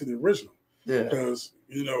going back to the original. Yeah. Because,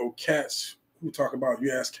 you know, cats who talk about,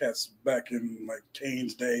 you ask cats back in like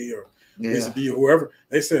Kane's day or B or whoever,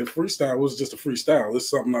 they said freestyle was just a freestyle. It's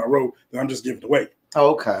something I wrote that I'm just giving away.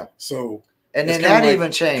 Okay. So and then that like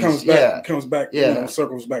even changed. Comes back, you know,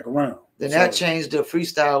 circles back around. Then that changed. The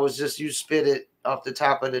freestyle was just you spit it off the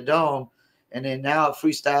top of the dome. And then now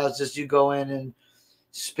freestyle is just you go in and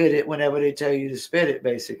spit it whenever they tell you to spit it,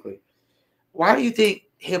 basically. Why do you think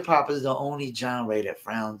hip hop is the only genre that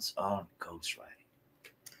frowns on ghostwriting?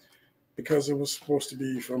 Because it was supposed to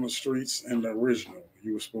be from the streets and the original.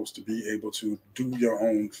 You were supposed to be able to do your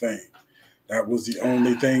own thing. That was the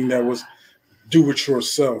only thing that was do it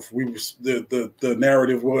yourself. We was the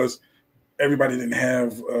narrative was everybody didn't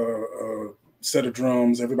have a set of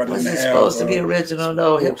drums. Everybody wasn't didn't have supposed to be original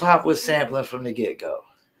though. Hip hop was sampling from the get go.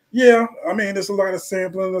 Yeah, I mean, there's a lot of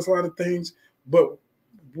sampling, there's a lot of things, but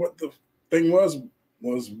what the thing was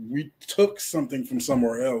we took something from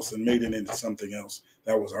somewhere else and made it into something else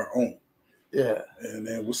that was our own. Yeah, and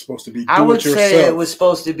it was supposed to be. I would say it was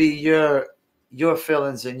supposed to be your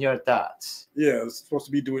feelings and your thoughts. Yeah, it's supposed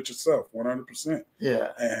to be do it yourself, 100%. Yeah,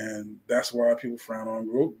 and that's why people frown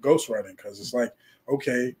on ghostwriting, because it's like,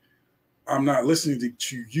 okay, I'm not listening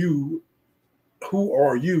to you. Who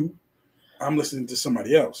are you? I'm listening to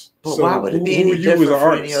somebody else. But so why would it be any different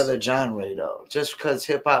for any other genre, though? Just because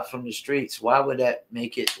hip hop from the streets, why would that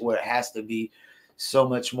make it where it has to be so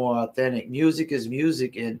much more authentic? Music is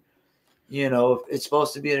music, and you know, if it's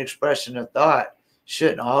supposed to be an expression of thought,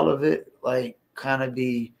 shouldn't all of it like kind of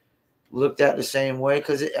be looked at the same way?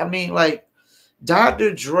 Because I mean, like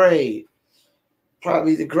Dr. Dre,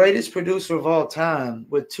 probably the greatest producer of all time,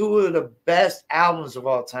 with two of the best albums of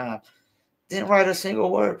all time, didn't write a single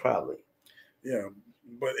word, probably. Yeah,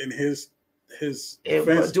 but in his But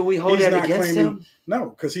defense, do we hold he's that not against claiming him? no,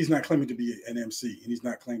 because he's not claiming to be an MC, and he's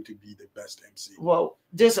not claiming to be the best MC. Well,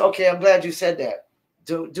 okay, I'm glad you said that.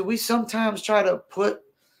 Do we sometimes try to put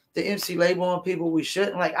the MC label on people we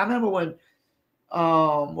shouldn't? Like, I remember when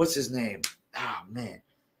what's his name? Oh man,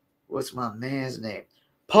 what's my man's name?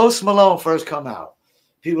 Post Malone first come out.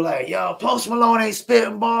 People like, yo, Post Malone ain't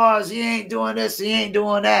spitting bars. He ain't doing this. He ain't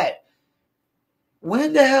doing that.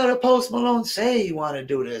 When the hell did Post Malone say he want to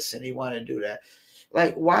do this and he want to do that?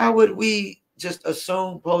 Like, why would we just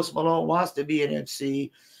assume Post Malone wants to be an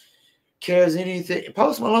MC, cares anything?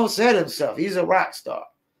 Post Malone said himself, he's a rock star.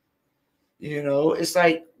 You know, it's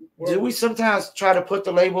like, do we sometimes try to put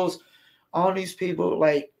the labels on these people?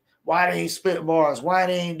 Like, why they ain't spitting bars? Why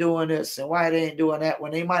they ain't doing this? And why they ain't doing that?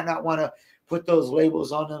 When they might not want to put those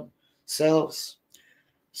labels on themselves.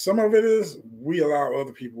 Some of it is we allow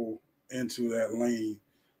other people into that lane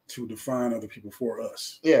to define other people for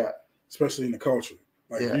us. Yeah. Especially in the culture.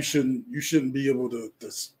 Like you shouldn't be able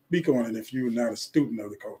to speak on it if you're not a student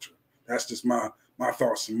of the culture. That's just my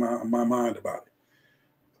thoughts and my mind about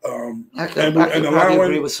it. I could probably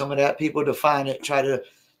agree with some of that. People define it, try to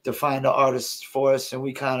define the artist for us, and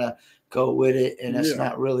we kind of go with it, and that's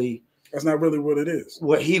not really what it is.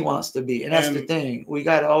 What he wants to be. And that's the thing. We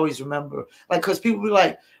got to always remember, like, because people be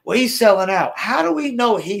like, well, he's selling out. How do we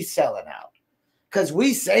know he's selling out? Because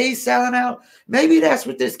we say he's selling out. Maybe that's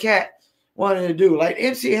what this cat wanted to do. Like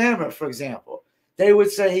MC Hammer, for example. They would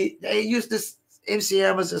say they used to MC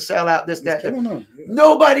Hammer's to sell out this, that. Yeah.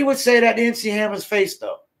 Nobody would say that to MC Hammer's face,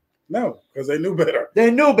 though. No, because they knew better. They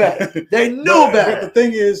knew better. Better. But the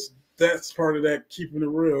thing is, that's part of that keeping it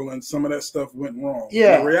real, and some of that stuff went wrong.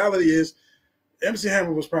 Yeah. And the reality is, MC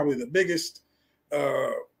Hammer was probably the biggest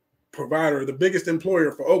provider, the biggest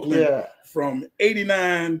employer for Oakland from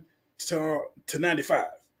 '89 to '95.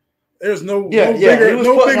 There's no bigger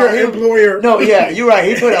employer. No, you're right.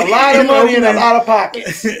 He put a lot of money in a lot of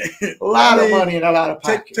pockets. A lot of money in a lot of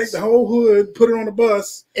pockets. Take the whole hood, put it on the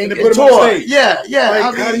bus, and then put it tour. on stage. Yeah.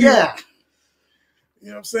 Like, you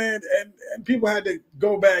know what I'm saying? And people had to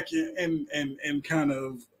go back and kind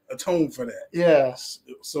of atone for that. Yeah.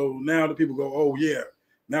 So now the people go, oh yeah,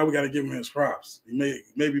 now we got to give him his props. He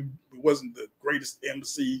maybe wasn't the greatest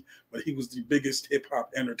MC, but he was the biggest hip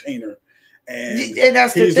hop entertainer. And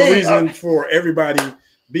that's he's the reason for everybody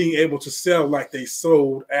being able to sell like they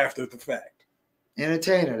sold after the fact.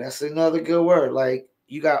 Entertainer, that's another good word. Like,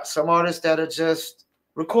 you got some artists that are just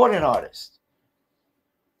recording artists,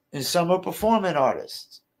 and some are performing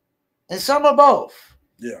artists, and some are both.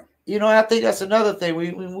 Yeah. You know, I think that's another thing.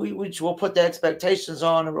 We will put the expectations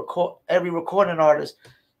on every recording artist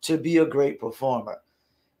to be a great performer.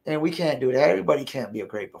 And we can't do that. Everybody can't be a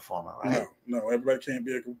great performer, right? No, everybody can't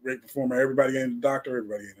be a great performer. Everybody ain't a doctor.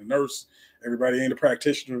 Everybody ain't a nurse. Everybody ain't a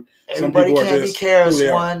practitioner. Everybody can't be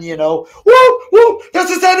KRS-One, you know. Woo,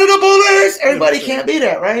 that's the sound of the police. Everybody can't be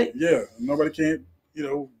that, right? Yeah, nobody can't, you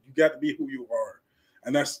know, you got to be who you are.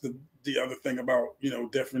 And that's the other thing about, you know,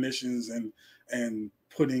 definitions and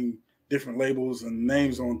putting different labels and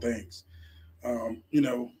names on things. You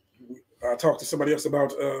know, I talked to somebody else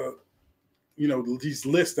about you know, these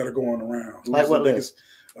lists that are going around. Like what list?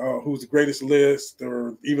 Who's the greatest list,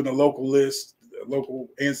 or even a local list, a local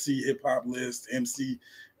NC hip hop list, MC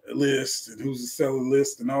list, and who's the selling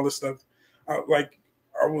list, and all this stuff. I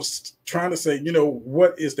was trying to say, you know,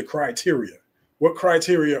 what is the criteria? What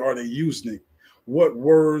criteria are they using? What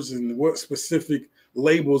words and what specific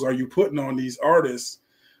labels are you putting on these artists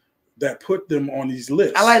that put them on these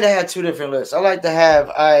lists? I like to have two different lists. I like to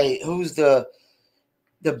have who's the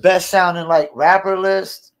best sounding like rapper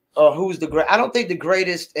list, or who's the great. I don't think the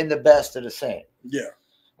greatest and the best are the same. Yeah.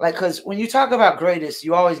 Like, because when you talk about greatest,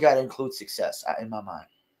 you always got to include success in my mind.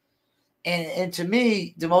 And to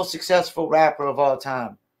me, the most successful rapper of all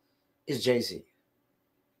time is Jay-Z.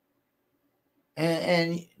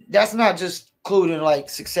 And that's not just including like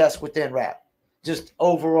success within rap, just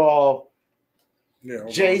overall. Yeah.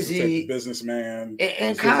 Jay-Z, businessman,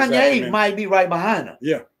 and Kanye might be right behind him.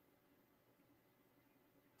 Yeah.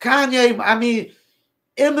 Kanye, I mean,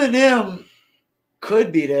 Eminem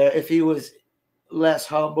could be there if he was less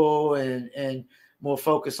humble and more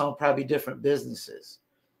focused on probably different businesses.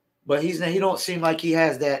 But he don't seem like he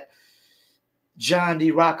has that John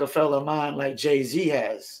D. Rockefeller mind like Jay-Z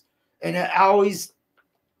has. And I always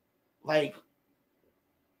like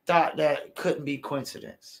thought that couldn't be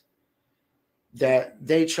coincidence that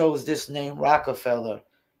they chose this name Rockefeller,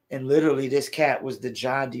 and literally this cat was the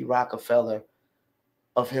John D. Rockefeller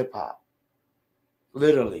of hip hop.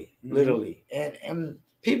 Literally. And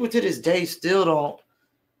people to this day still don't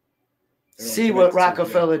see what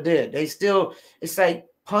Rockefeller did. They still, it's like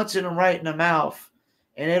punching them right in the mouth,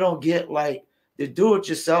 and they don't get like the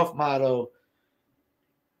do-it-yourself motto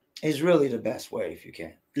is really the best way if you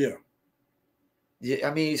can. Yeah.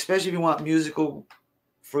 I mean, especially if you want musical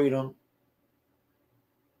freedom,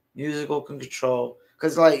 musical control.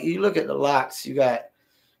 Because like you look at the locks, you got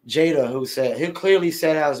Jada who said, he clearly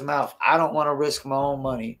said out of his mouth, I don't want to risk my own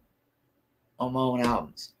money on my own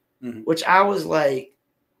albums. Mm-hmm. Which I was like,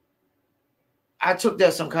 I took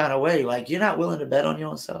that some kind of way. Like, you're not willing to bet on your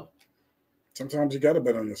own self. Sometimes you got to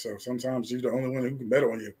bet on yourself. Sometimes you're the only one who can bet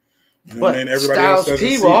on you. You know but what I mean? Everybody Styles else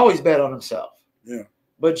P will always bet on himself. Yeah.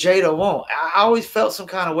 But Jada won't. I always felt some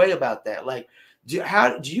kind of way about that. Like, do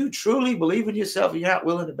you truly believe in yourself and you're not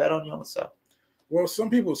willing to bet on your own self? Well, some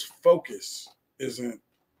people's focus isn't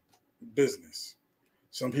business.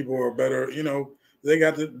 Some people are better, you know,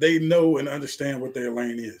 they know and understand what their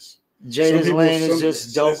lane is. Jada's lane is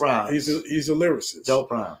just dope rhymes. He's a lyricist.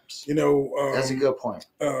 Dope rhymes. You know, that's a good point.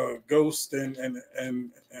 Ghost and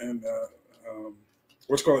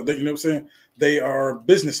what's called, you know what I'm saying? They are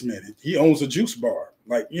businessmen. He owns a juice bar.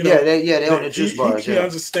 Like, you know, they own a juice bar. He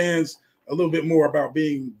understands a little bit more about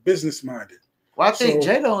being business minded. Well, I think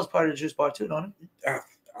Jada owns part of the juice bar too, don't he? I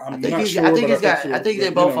think they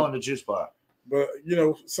both own the juice bar. But you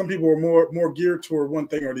know, some people are more geared toward one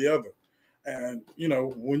thing or the other. And you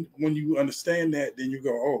know, when you understand that, then you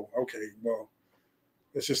go, oh, okay, well,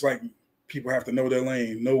 it's just like people have to know their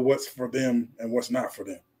lane, know what's for them and what's not for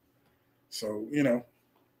them. So, you know.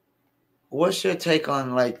 What's your take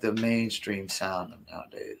on like the mainstream sound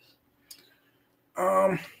nowadays?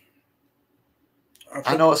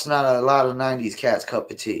 I know it's not a lot of 90s cats' cup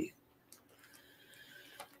of tea.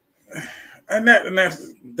 And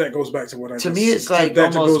that goes back to what I just said. To me, it's like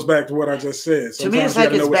that goes back to what I just said. To me, it's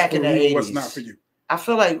like it's back in the 80s. What's not for you. I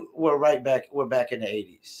feel like we're back in the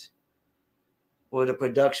 80s. Where the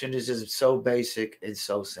production is just so basic and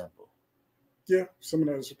so simple. Yeah, some of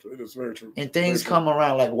that is very true. And things come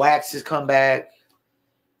around, like Wax has come back.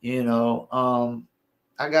 You know,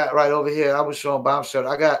 I got right over here, I was showing Bombshell.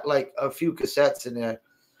 I got like a few cassettes in there.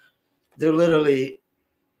 They're literally,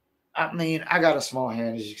 I mean, I got a small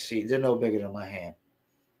hand, as you can see. They're no bigger than my hand.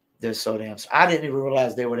 They're so damn small. I didn't even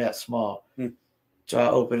realize they were that small. So I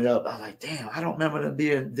opened it up. I was like, damn, I don't remember them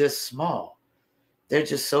being this small. They're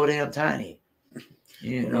just so damn tiny.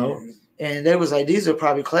 You know? And they was like, these are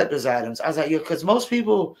probably collector's items. I was like, yeah, because most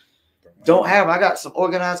people don't have them. I got some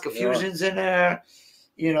Organized Confusions in there,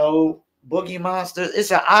 you know, Boogie Monsters.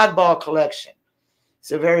 It's an oddball collection.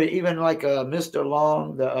 It's a very, even like a Mr.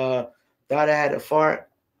 Long, the Thought I Had a Fart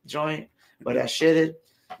joint, but I shitted,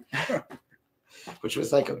 which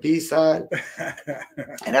was like a B-side.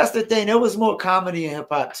 And that's the thing. There was more comedy in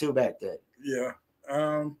hip-hop too back then. Yeah.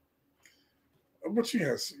 But you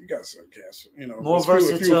got some cats, you know, more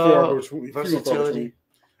versatility.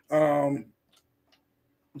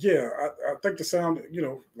 Yeah, I think the sound, you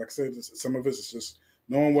know, like I said, some of it is just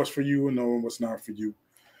knowing what's for you and knowing what's not for you.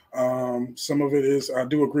 Some of it is, I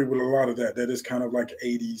do agree with a lot of that. That is kind of like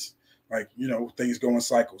 80s, like, you know, things go in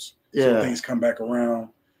cycles. Yeah. So things come back around,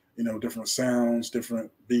 you know, different sounds,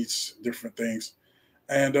 different beats, different things.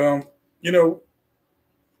 And, you know,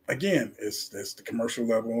 again, it's the commercial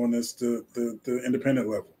level and it's the independent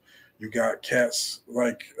level. You got cats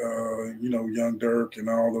like, you know, Young Dirk and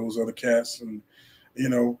all those other cats, and, you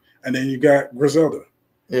know, and then you got Griselda.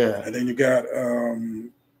 Yeah. And then you got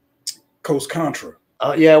Coast Contra.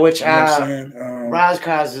 Oh, yeah, which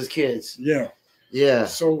Rajkaz's kids. Yeah. Yeah.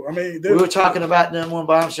 So, I mean, we were talking about them when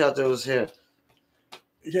Bomb Shelter was here.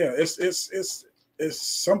 Yeah, it's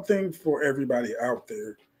something for everybody out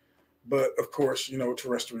there. But of course, you know,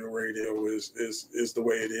 terrestrial radio is the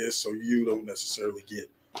way it is, so you don't necessarily get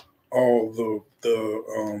all the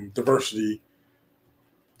diversity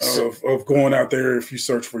of going out there if you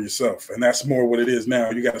search for yourself, and that's more what it is now.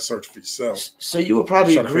 You got to search for yourself. So you would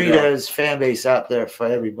probably agree there's fan base out there for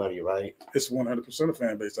everybody, right? It's 100% a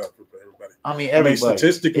fan base out there for everybody. I mean, everybody.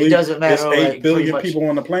 Statistically, it doesn't matter. There's 8 billion people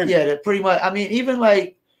on the planet. Yeah, that pretty much. I mean, even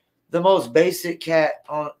like the most basic cat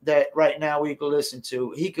on that right now we could listen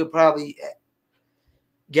to, he could probably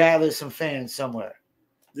gather some fans somewhere.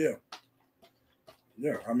 Yeah.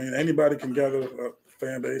 Yeah. I mean, anybody can gather a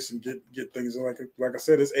fan base and get things like I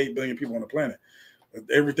said, there's 8 billion people on the planet.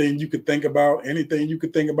 Everything you could think about, anything you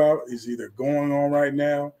could think about is either going on right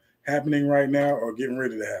now, happening right now, or getting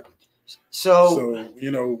ready to happen. So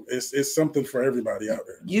you know, it's something for everybody out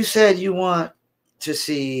there. You said you want to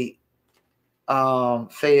see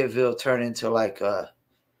Fayetteville turn into like a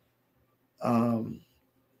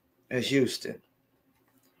Houston.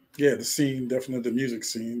 Yeah, the scene, definitely the music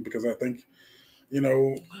scene, because I think, you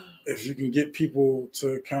know, if you can get people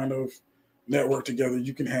to kind of network together,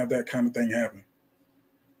 you can have that kind of thing happen.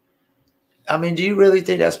 I mean, do you really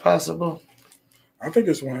think that's possible? I think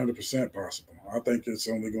it's 100% possible. I think it's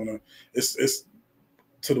only it's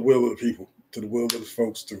to the will of the people, to the will of the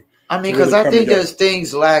folks to. I mean, because I think there's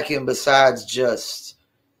things lacking besides just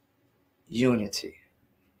unity.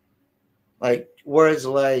 Like words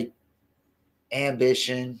like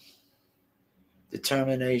ambition,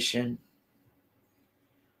 determination.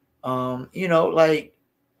 Like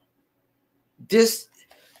this.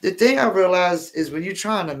 The thing I realized is when you're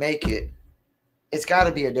trying to make it, it's got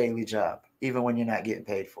to be a daily job, even when you're not getting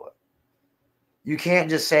paid for it. You can't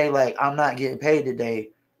just say, like, I'm not getting paid today,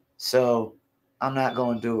 so I'm not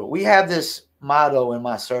going to do it. We have this motto in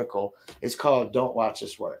my circle. It's called Don't Watch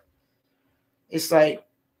Us Work. It's like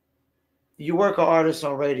you work an artist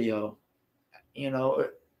on radio.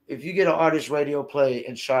 If you get an artist radio play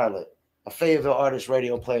in Charlotte, a Fayetteville artist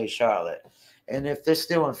radio play in Charlotte, and if they're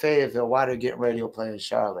still in Fayetteville, why they're getting radio play in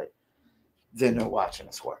Charlotte, then they're watching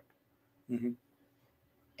us work. Mm-hmm.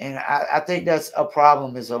 And I think that's a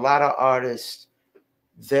problem is a lot of artists,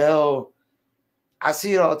 I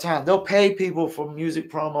see it all the time. They'll pay people for music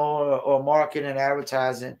promo or marketing and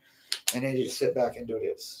advertising, and they just sit back and do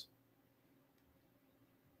this.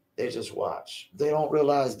 They just watch. They don't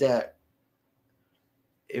realize that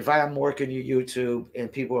if I'm working your YouTube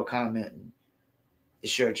and people are commenting,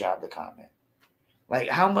 it's your job to comment. Like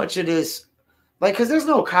how much it is, like, because there's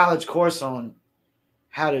no college course on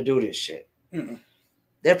how to do this shit. Mm-mm.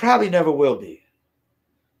 There probably never will be.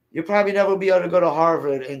 You'll probably never be able to go to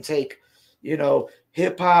Harvard and take,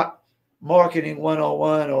 hip hop marketing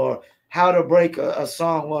 101 or how to break a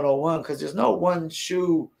song 101 because there's no one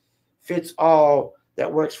shoe fits all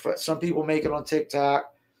that works for some people. Make it on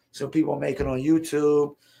TikTok, some people make it on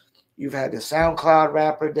YouTube. You've had the SoundCloud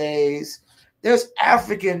rapper days. There's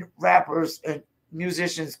African rappers and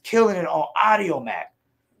musicians killing it on Audio Mac.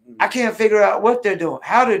 I can't figure out what they're doing,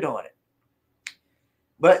 how they're doing it.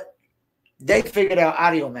 But they figured out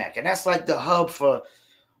Audio Mac, and that's like the hub for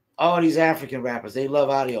all these African rappers. They love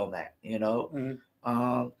Audio Mac,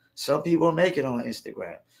 Mm-hmm. Some people make it on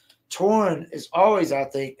Instagram. Touring is always, I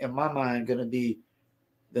think, in my mind, going to be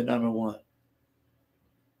the number one.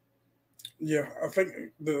 Yeah, I think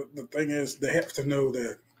the thing is they have to know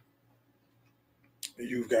that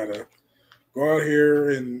you've got to go out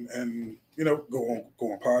here and go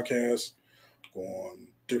on podcasts, go on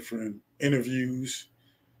different interviews,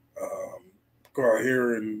 go out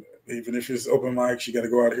here and even if it's open mics, you got to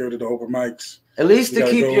go out here to the open mics. At least to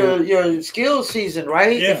keep your skills seasoned,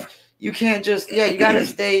 right? Yeah. You can't just, you got to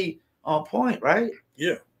stay on point, right?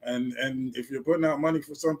 Yeah, and if you're putting out money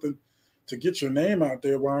for something to get your name out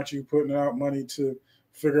there, why aren't you putting out money to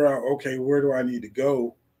figure out, okay, where do I need to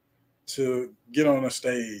go to get on a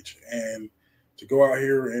stage and to go out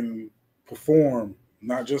here and perform,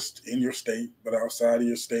 not just in your state, but outside of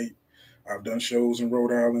your state. I've done shows in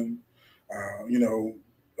Rhode Island,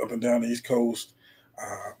 up and down the East Coast.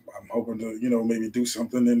 I'm hoping to, maybe do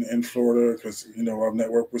something in Florida because, I've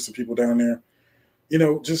networked with some people down there.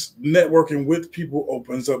 Just networking with people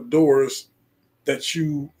opens up doors that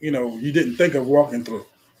you didn't think of walking through.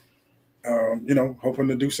 Hoping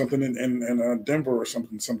to do something in Denver or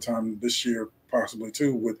something sometime this year, possibly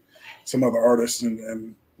too, with some other artists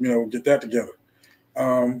and get that together.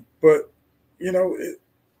 But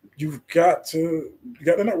you've got to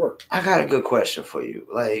network. I got a good question for you.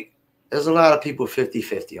 Like, there's a lot of people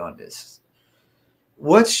 50-50 on this.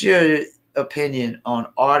 What's your opinion on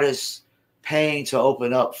artists paying to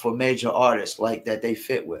open up for major artists like that they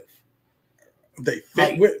fit with? They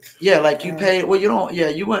fit with? Yeah, like you pay. Well,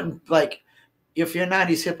 you wouldn't, like, if you're a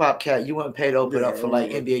 90s hip hop cat, you wouldn't pay to open up for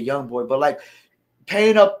like NBA Youngboy. But like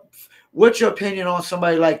paying up, what's your opinion on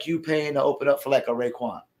somebody like you paying to open up for like a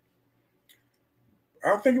Raekwon?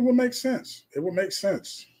 I think it would make sense. It would make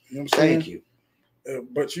sense. You know what I'm saying? Thank you.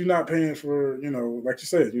 But you're not paying for, like you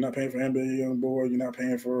said, you're not paying for NBA Youngboy. You're not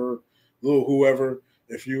paying for Lil whoever.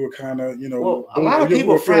 If you were kind of, well, a lot of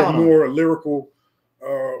people frown on more lyrical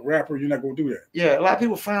rapper, you're not going to do that. Yeah, a lot of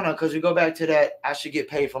people frown on because we go back to that I should get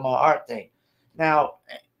paid for my art thing. Now,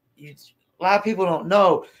 a lot of people don't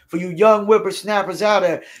know, for you young whippersnappers out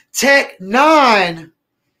there, Tech Nine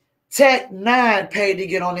paid to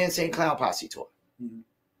get on the Insane Clown Posse tour. Mm-hmm.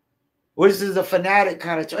 Which is a fanatic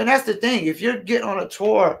kind of tour. And that's the thing. If you're getting on a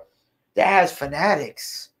tour that has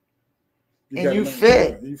fanatics and you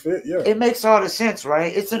fit, yeah. It makes all the sense,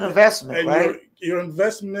 right? It's an investment, and right? Your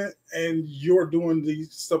investment, and you're doing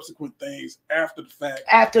these subsequent things after the fact.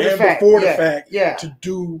 Before the fact. Yeah.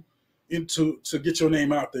 To get your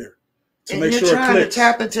name out there. to and make you're sure it trying clicks. to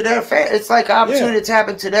tap into their fans. It's like an opportunity to tap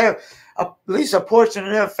into their, at least a portion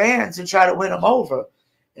of their fans and try to win them over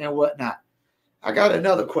and whatnot. I got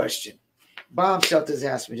another question. Bomb Shelters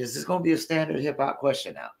asked me this. This is going to be a standard hip hop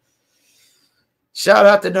question now. Shout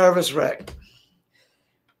out to Nervous Wreck.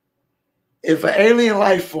 If an alien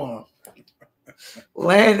life form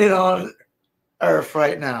landed on Earth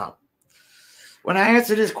right now, when I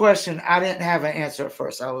answered this question, I didn't have an answer at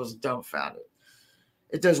first. I was dumbfounded.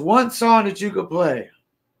 If there's one song that you could play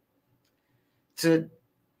to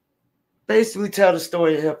basically tell the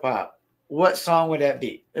story of hip hop, what song would that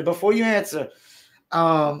be? And before you answer,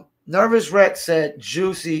 Nervous Wreck said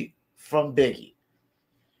Juicy from Biggie,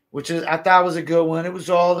 which is I thought was a good one. It was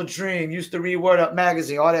all a dream. Used to read Word Up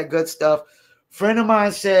magazine, all that good stuff. Friend of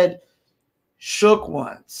mine said Shook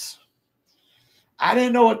Ones. I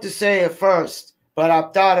didn't know what to say at first, but I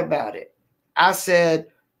thought about it. I said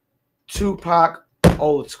Tupac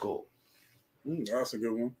Old School. That's a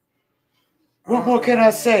good one. What more can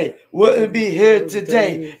I say? Wouldn't be here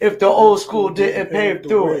today if the old school didn't pave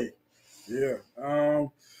through it. Yeah. I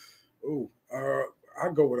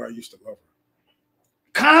go with I Used to Love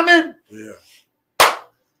Her. Common? Yeah.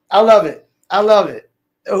 I love it. I love it.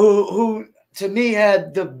 Who to me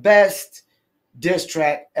had the best diss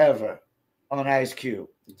track ever on Ice Cube.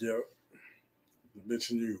 Yep. The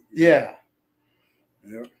Bitch and You. Yeah.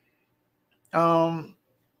 Yep.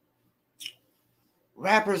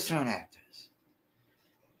 Rappers turn actors.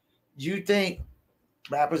 You think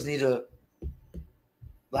rappers need a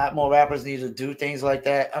lot more rappers need to do things like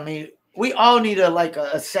that? I mean, we all need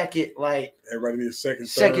a second, like everybody needs a second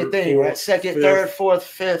third, thing, fourth, right? Second, fifth, third, fourth,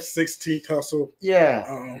 fifth, 16th hustle.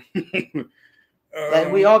 Yeah.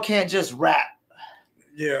 Like we all can't just rap.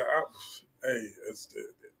 Yeah.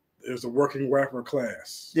 There's a working rapper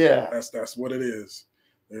class. Yeah. That's what it is.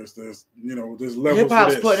 There's levels. Hip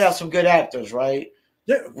hop's putting out some good actors, right?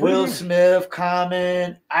 Yeah. Will Smith,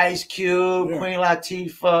 Common, Ice Cube, Queen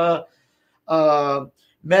Latifah,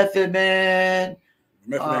 Method Man.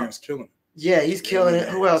 Method Man is killing it. Yeah, he's killing it.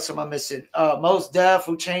 Who else am I missing? Most Def,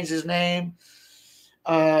 who changed his name.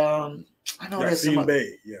 I know there's some.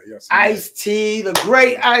 Ice-T, the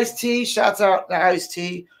great Ice-T. Shouts out to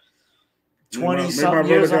Ice-T. 20-something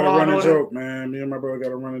years on Law and Order. Joke, man. Me and my brother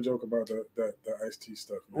got a running joke about the Ice-T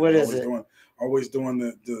stuff. Man. What is it? Always doing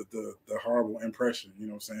the horrible impression. You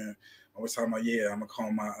know what I'm saying? Always talking about, I'm gonna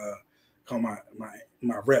call my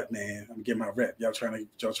rep, man. I'm gonna get my rep. Y'all trying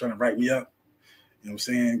to write me up? You know what I'm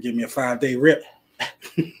saying? Give me a 5-day rip.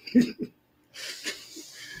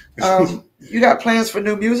 You got plans for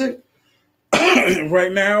new music?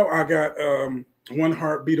 Right now, I got One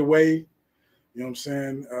Heartbeat Away. You know what I'm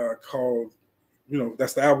saying? Called,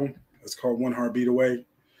 that's the album. It's called One Heartbeat Away.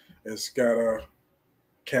 It's got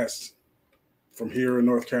cats from here in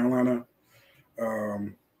North Carolina.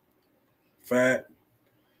 Fat,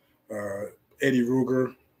 Eddie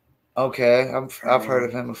Ruger. Okay, I've heard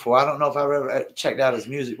of him before. I don't know if I've ever checked out his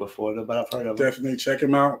music before, but I've heard of him. Definitely check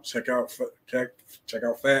him out. Check out Fat. Check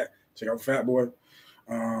out Fat Boy.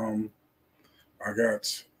 I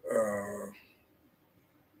got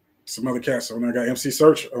some other cats on there. I got MC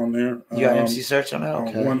Search on there. You got MC Search on there?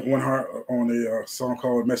 Okay. One Heart on a song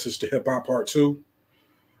called Message to Hip Hop Part 2.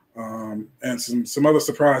 And some other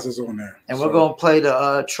surprises on there. And we're going to play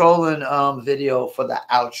the trolling video for the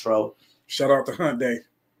outro. Shout out to Hunt Day.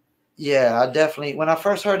 Yeah, I definitely, when I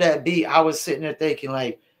first heard that beat, I was sitting there thinking,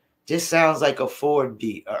 like, this sounds like a Ford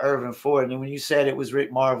beat, a Irvin Ford. And then when you said it was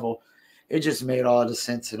Rick Marvel, it just made all the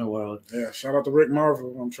sense in the world. Yeah, shout out to Rick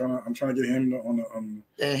Marvel. I'm trying to get him on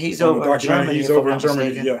and he's over in Germany. He's over in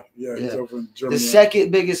Germany. Yeah, he's over in Germany. The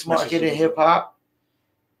second biggest market in hip hop.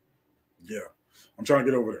 Yeah, I'm trying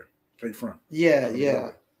to get over there. Take front. Yeah.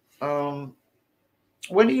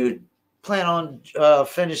 When do you plan on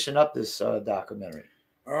finishing up this documentary?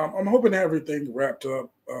 I'm hoping to have everything wrapped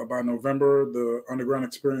up by November. The Underground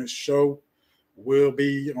Experience show will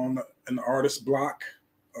be on an artist block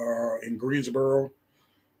in Greensboro,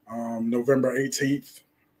 November 18th.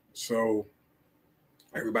 So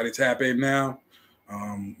everybody tap in now.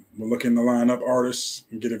 We're looking to line up artists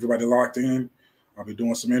and get everybody locked in. I'll be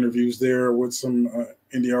doing some interviews there with some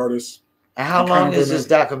indie artists. And how long is this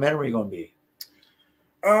documentary going to be?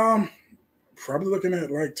 Probably looking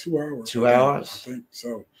at like 2 hours. 2 hours? I think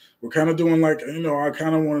so. We're kind of doing I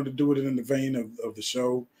kind of wanted to do it in the vein of the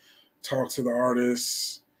show, talk to the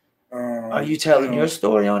artists. Are you telling your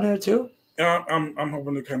story on there too? I'm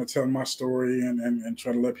hoping to kind of tell my story and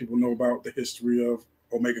try to let people know about the history of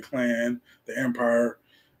Omega Clan, the Empire,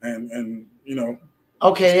 and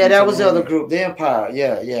Okay, yeah, that was the other group, the Empire.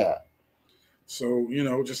 Yeah. So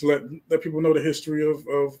just let people know the history of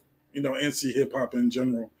NC hip hop in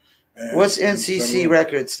general. And, what's NCC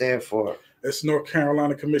record stand for? It's North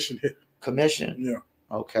Carolina Commission Hip. Commission? Yeah.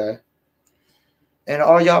 Okay. And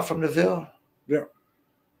are y'all from the Ville? Yeah.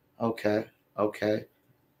 Okay.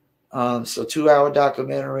 So 2-hour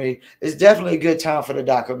documentary. It's definitely a good time for the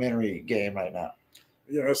documentary game right now.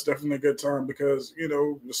 Yeah, it's definitely a good time because,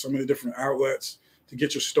 there's so many different outlets to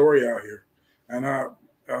get your story out here. And I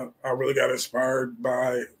really got inspired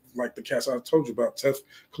by, like, the cats I told you about, Tef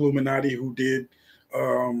Illuminati, who did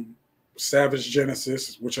Savage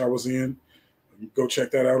Genesis, which I was in. Go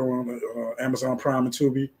check that out on Amazon Prime and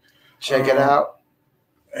Tubi. Check it out.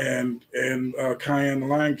 And Cayenne the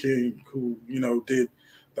Lion King, who, did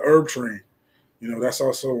The Herb Train. That's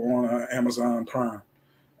also on Amazon Prime.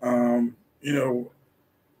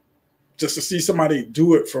 Just to see somebody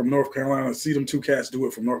do it from North Carolina, see them two cats do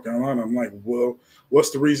it from North Carolina, I'm like, well,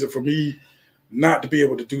 what's the reason for me not to be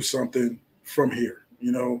able to do something from here?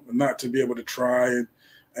 Not to be able to try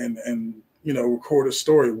and record a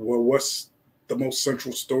story. Well, what's the most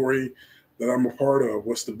central story that I'm a part of?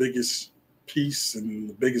 What's the biggest piece and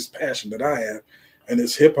the biggest passion that I have? And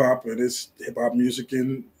it's hip hop, and it's hip hop music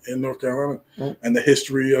in North Carolina, and the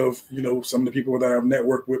history of some of the people that I've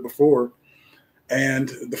networked with before, and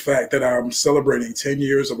the fact that I'm celebrating 10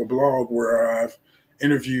 years of a blog where I've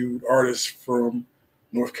interviewed artists from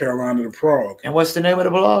North Carolina to Prague. And what's the name of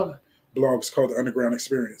the blog? Blog's called The Underground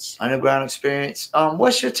Experience. Underground Experience.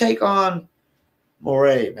 What's your take on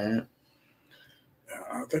Moray, man?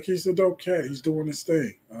 I think he's a dope cat. He's doing his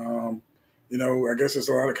thing. I guess there's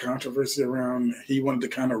a lot of controversy around. He wanted to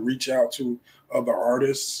kind of reach out to other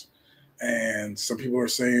artists, and some people are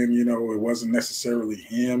saying, it wasn't necessarily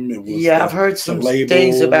him. It was I've heard some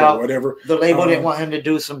things about whatever. The label didn't want him to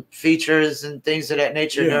do some features and things of that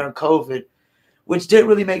nature during COVID, which didn't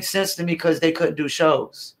really make sense to me because they couldn't do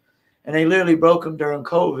shows, and they literally broke him during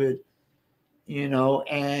COVID.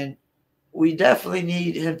 And we definitely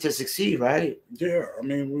need him to succeed, right? Yeah, I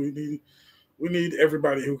mean, we need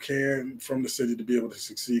everybody who can from the city to be able to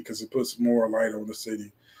succeed because it puts more light on the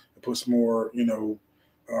city. It puts more,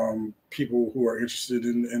 people who are interested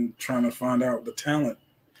in trying to find out the talent,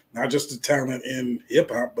 not just the talent in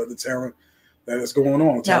hip hop, but the talent that is going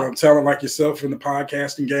on. Talent like yourself in the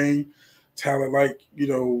podcasting game, talent like,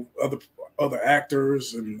 other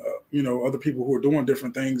actors and, other people who are doing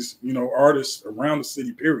different things, artists around the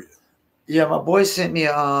city, period. Yeah, my boy sent me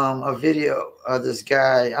a video of this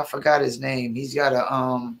guy. I forgot his name. He's got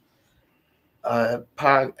I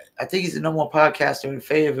think he's the number one podcaster in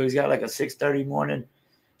Fayetteville. He's got like a 6:30 morning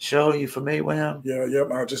show. You familiar with him? Yeah,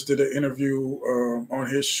 yep. I just did an interview on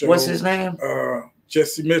his show. What's his name?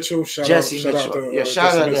 Jesse Mitchell. Shout out to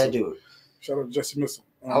that dude. Shout out to Jesse Mitchell.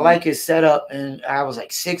 I like his setup, and I was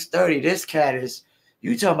like 6:30. This cat is,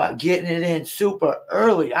 you talking about getting it in super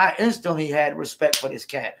early. I instantly had respect for this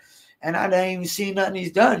cat. And I didn't even see nothing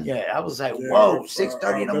he's done yet. I was like, whoa,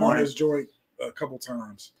 6:30 in the morning. His joint a couple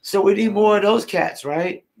times. So we need more of those cats,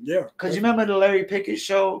 right? Yeah. Because you remember the Larry Pickett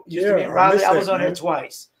show? Used to be in Raleigh. I was on there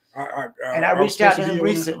twice. I reached out to him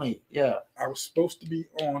recently. Yeah. I was supposed to be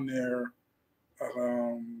on there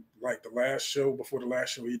like the last show before the last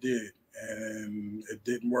show he did. And it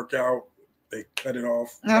didn't work out. They cut it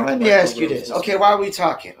off. Now, let me ask you this. Okay, why are we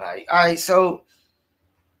talking? Like, all right, so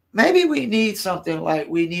maybe we need something like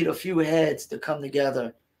we need a few heads to come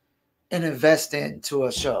together and invest into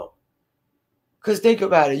a show. Because think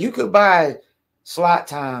about it. You could buy slot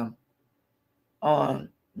time on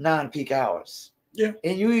non-peak hours. Yeah.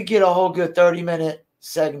 And you could get a whole good 30-minute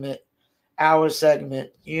segment, hour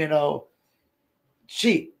segment,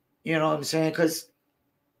 cheap. You know what I'm saying? Because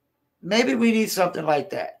maybe we need something like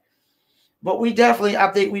that. But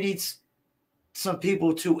I think we need some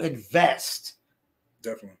people to invest.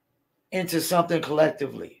 Definitely. Into something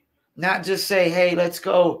collectively. Not just say, hey, let's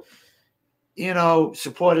go,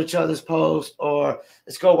 support each other's post, or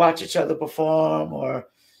let's go watch each other perform, or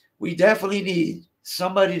we definitely need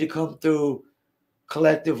somebody to come through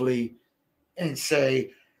collectively and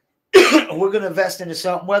say, we're going to invest into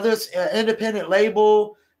something, whether it's an independent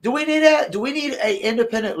label. Do we need that? Do we need an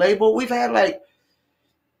independent label? We've had like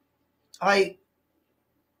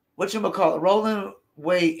whatchamacallit, Rolling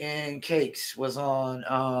Weight and Cakes was on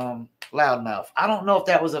Loudmouth. I don't know if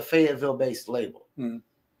that was a Fayetteville-based label.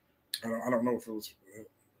 I don't know if it was.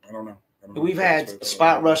 I don't know. We've had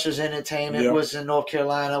Spot Rushers Entertainment was in North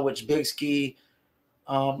Carolina, which Big Ski.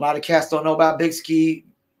 A lot of cats don't know about Big Ski.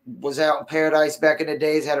 Was out in Paradise back in the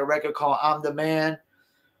days. Had a record called "I'm the Man."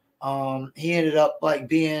 He ended up like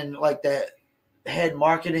being like that head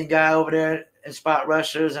marketing guy over there in Spot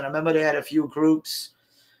Rushers, and I remember they had a few groups.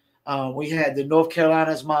 We had the North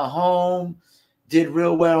Carolina's My Home, did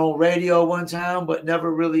real well on radio one time, but nothing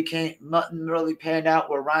really panned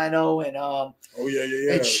out with Rhino and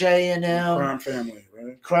and Shay and them. Crime Family,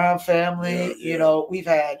 right? Crime Family. You know, we've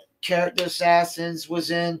had Character Assassins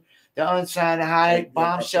was in The Unsigned Hype.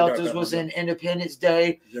 Bomb Shelters was in Independence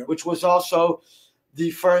Day, which was also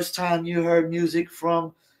the first time you heard music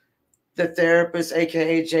from The Therapist,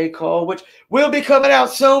 aka J. Cole, which will be coming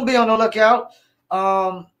out soon. Be on the lookout.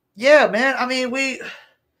 Yeah, man. I mean,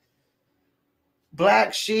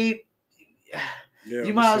 Black Sheep. Yeah,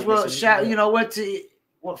 you might as well shout. You know what?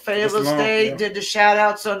 Fayetteville State did the shout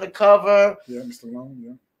outs on the cover. Yeah, Mr.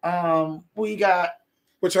 Long. Yeah. We got.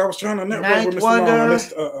 Which I was trying to network with Mr. Long.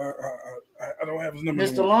 I don't have his number.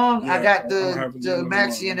 Mr. Long. Yeah, I got the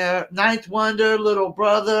Maxi in there. Ninth Wonder, Little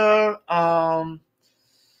Brother.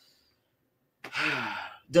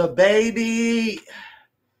 The Baby.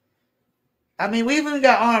 I mean, we even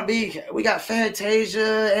got R&B. We got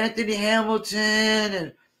Fantasia, Anthony Hamilton,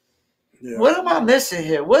 and what am I missing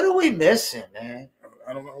here? What are we missing, man?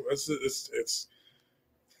 I don't know. It's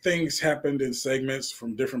things happened in segments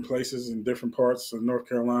from different places in different parts of North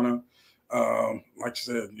Carolina. Like you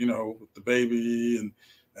said, you know, with The Baby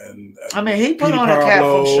and I mean, he put on a cat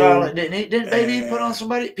from Charlotte, didn't he? Didn't Baby put on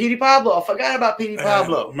somebody? Petey Pablo. I forgot about Petey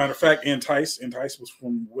Pablo. Matter of fact, Entice was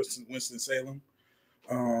from Winston-Salem.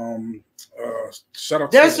 Shout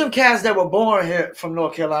out. There's some cats that were born here from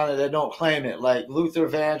North Carolina that don't claim it, like Luther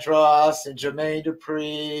Vandross and Jermaine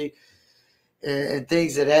Dupri and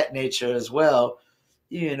things of that nature as well.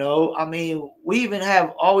 You know, I mean, we even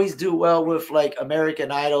always do well with like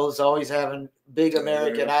American Idols, always having big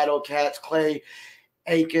American Idol cats. Clay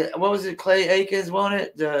Aiken, what was it? Clay Aikens won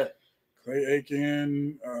it. Clay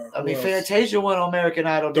Aiken. I mean, Fantasia won American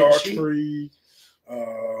Idol. Dartree.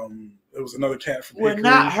 There was another cat from We're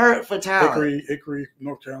not hurt for talent. Hickory,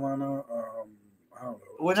 North Carolina. I don't know.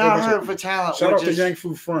 We're not hurt for talent. Shout out to Yang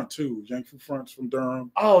Fu Front too. Yang Fu Front's from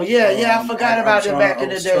Durham. Oh yeah, I forgot about them back in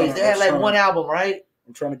the days. They had like one album, right?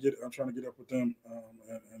 I'm trying to get up with them,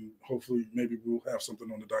 and hopefully maybe we'll have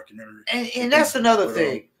something on the documentary. And that's another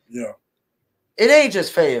thing. Yeah, it ain't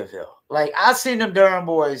just Fayetteville. Like I seen them Durham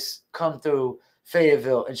boys come through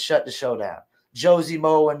Fayetteville and shut the show down. Josie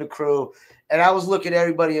Moe and the crew. And I was looking at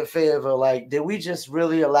everybody in Fayetteville like, did we just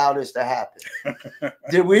really allow this to happen?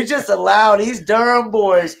 Did we just allow these Durham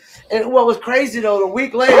boys? And what was crazy though, a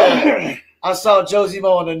week later, I saw Josie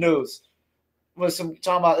Moe on the news. It was some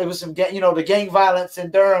the gang violence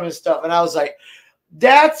in Durham and stuff. And I was like,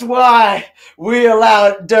 that's why we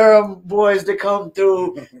allowed Durham boys to come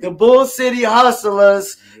through, the Bull City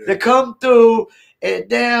Hustlers to come through and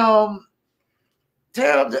down.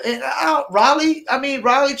 Terrible. Raleigh,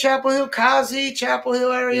 Chapel Hill, Kazi, Chapel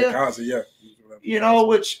Hill area. Yeah, Kazi, yeah. You know,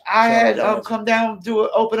 which I had come down to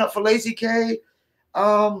open up for Lazy K.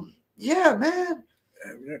 Yeah, man.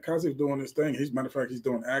 Yeah, Kazi's doing this thing. Matter of fact, he's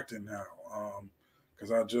doing acting now.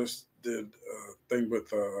 Because I just did a thing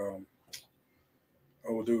with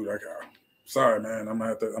sorry, man. I'm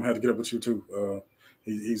gonna have to get up with you too.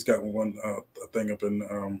 He's got one thing up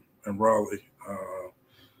in Raleigh.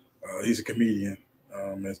 He's a comedian.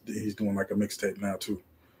 He's doing like a mixtape now too.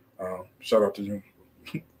 Shout out to you.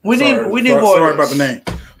 We need more. Sorry about the name,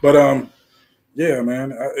 but yeah,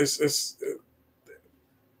 man. It's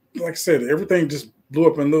like I said, everything just blew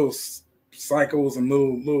up in little cycles and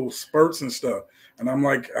little spurts and stuff. And I'm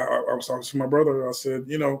like, I was talking to my brother. I said,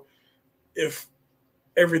 you know, if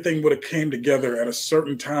everything would have came together at a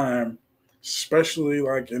certain time, especially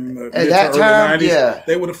like in the mid to early 90s,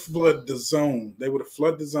 they would have flooded the zone.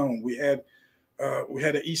 We had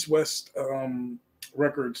an East-West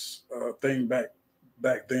Records thing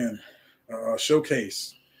back then,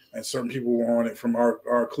 showcase, and certain people were on it from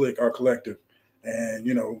our clique, our collective, and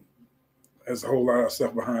you know, there's a whole lot of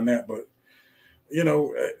stuff behind that. But you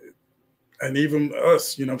know, and even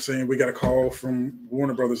us, you know what I'm saying, we got a call from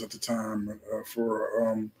Warner Brothers at the time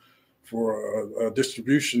for a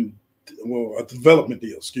distribution, a development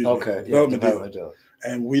deal, excuse me. Okay. Development deal.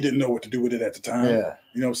 And we didn't know what to do with it at the time. Yeah.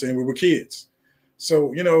 You know what I'm saying? We were kids.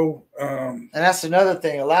 So, you know. And that's another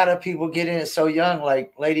thing. A lot of people get in it so young,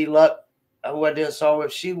 like Lady Luck, who I did saw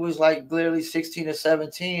with, she was like literally 16 or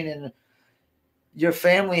 17, and your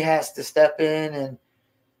family has to step in and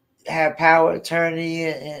have power of attorney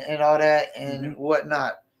and all that and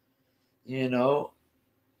whatnot, you know.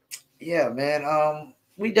 Yeah, man.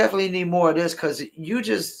 We definitely need more of this because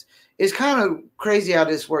it's kind of crazy how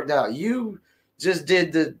this worked out. You just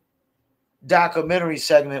did the documentary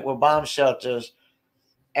segment with bomb shelters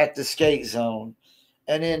at the skate zone,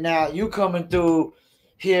 and then now you coming through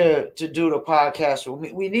here to do the podcast.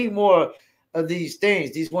 We need more of these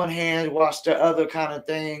things, these one hand wash the other kind of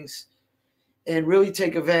things. and really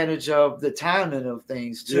take advantage of the timing of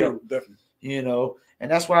things too. Yeah, definitely. You know, and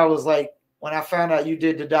that's why I was like, when I found out you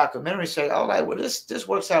did the documentary, say, oh, like, well, this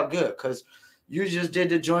works out good because you just did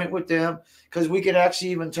the joint with them. Because we could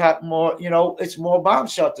actually even talk more. You know, it's more bomb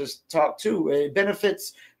shelters talk too. It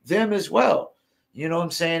benefits them as well. You know what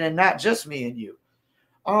I'm saying, and not just me and you.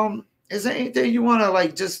 Is there anything you want to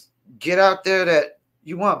like just get out there that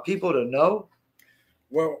you want people to know?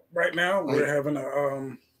 Well, right now we're having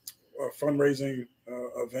a fundraising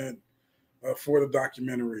event for the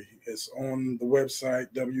documentary. It's on the website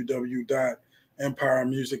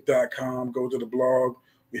www.empiremusic.com. Go to the blog.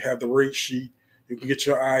 We have the rate sheet. You can get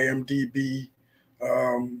your IMDb,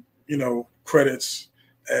 credits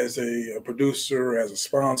as a producer, as a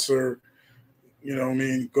sponsor. You know what I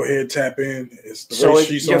mean? Go ahead, tap in. It's the rate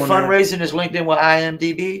sheet. Your fundraising is linked in with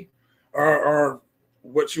IMDb?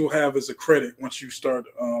 What you'll have is a credit once you start,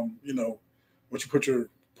 once you put your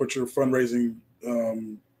fundraising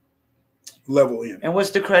level in. And what's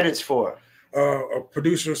the credits for? A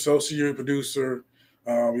producer, associate producer.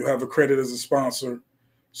 You'll have a credit as a sponsor.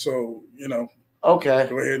 So, okay,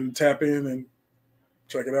 go ahead and tap in and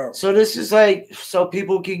check it out. So this is like, so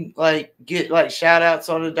people can like get like shout outs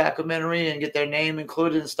on the documentary and get their name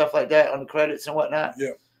included and stuff like that on the credits and whatnot.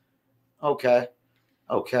 Yeah. Okay.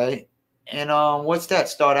 And what's that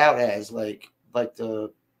start out as? Like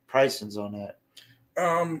the pricings on that?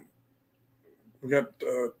 We got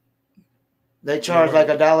they charge like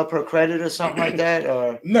 $1 per credit or something like that,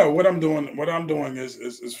 or no? What I'm doing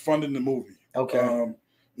is funding the movie. Okay.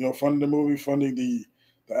 Funding the movie, funding the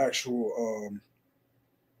actual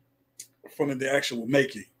funding the actual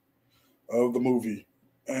making of the movie.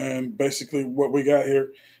 And basically what we got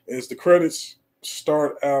here is the credits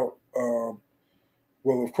start out.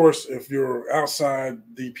 Well, of course, if you're outside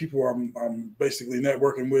the people I'm basically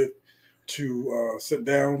networking with to sit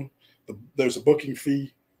down, there's a booking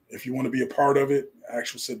fee. If you want to be a part of it,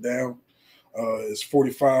 actual sit down is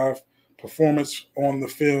 $45. Performance on the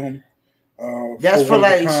film. That's for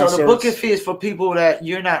like, so the booking fee is for people that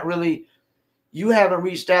you haven't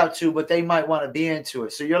reached out to, but they might want to be into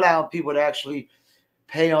it. So you're allowing people to actually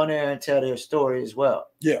pay on there and tell their story as well.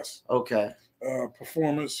 Yes. Okay.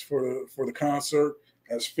 Performance for the concert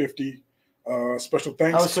as $50. Special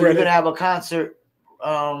thanks. Oh, so you're gonna have a concert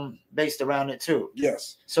based around it too.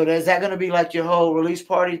 Yes. So is that gonna be like your whole release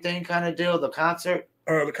party thing kind of deal? The concert.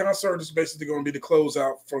 The concert is basically going to be the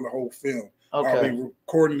closeout for the whole film. Okay. I'll be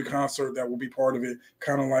recording the concert that will be part of it,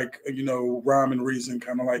 kind of like Rhyme and Reason,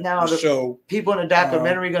 kind of like now, the show. People in the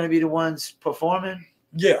documentary going to be the ones performing.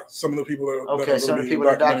 Yeah, some of the people that okay, some of the people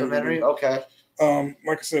in the documentary. Okay.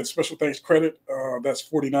 Like I said, special thanks credit that's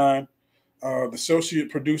 $49. The associate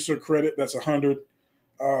producer credit that's $100.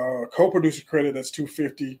 Co-producer credit that's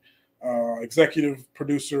 $250. Executive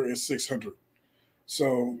producer is $600.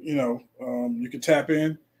 So you can tap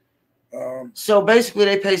in. So basically,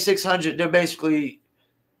 they pay $600. They're basically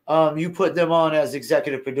you put them on as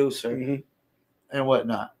executive producer and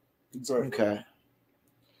whatnot. Exactly. Okay.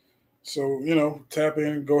 So tap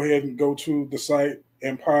in. Go ahead and go to the site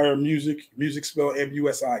Empire Music spelled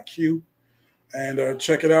MUSIQ, and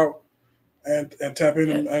check it out. And tap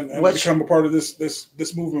in and become a part of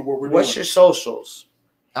this movement. What's your socials?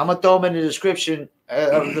 I'm gonna throw them in the description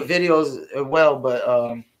of the videos as well,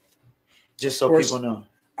 but just so people know.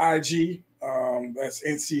 IG, that's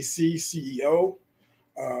NCC CEO.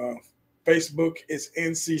 Facebook is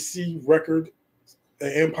NCC Record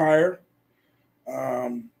Empire.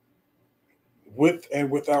 With and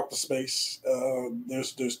without the space.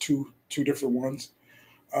 There's two different ones.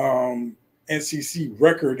 NCC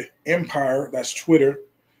Record Empire, that's Twitter,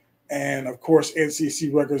 and of course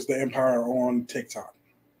NCC Records the Empire on TikTok.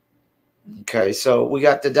 Okay, so we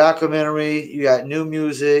got the documentary, you got new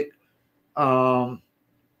music.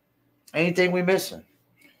 Anything we missing?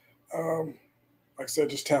 Like I said,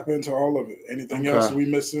 just tap into all of it. Anything else we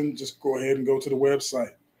missing, just go ahead and go to the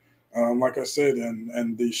website. Like I said,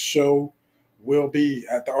 and the show will be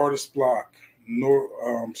at the Artist Block,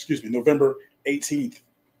 November 18th,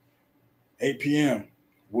 8 p.m.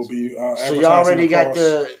 We'll be so you already got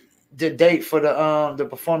the date for the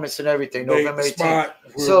performance and everything, November 18th.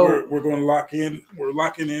 We're going to lock in. We're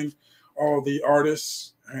locking in all the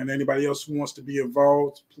artists and anybody else who wants to be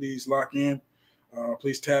involved. Please lock in.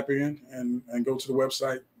 Please tap in and go to the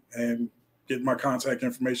website and get my contact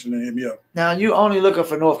information and hit me up. Now, you only looking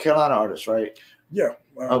for North Carolina artists, right? Yeah.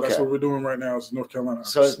 That's what we're doing right now is North Carolina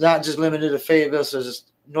artists. So it's not just limited to Fayetteville, so it's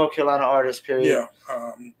just North Carolina artists, period. Yeah.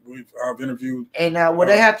 I've interviewed. And now, would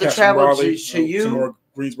they have to travel to you? To North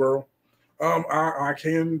Greensboro. I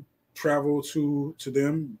can travel to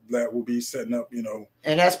them that will be setting up,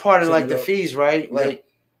 And that's part of like the up. fees, right? Yeah. Like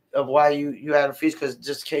of why you had the fees, because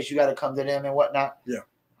just in case you got to come to them and whatnot. Yeah.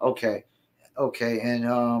 Okay.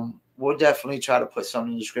 And we'll definitely try to put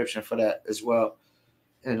something in the description for that as well,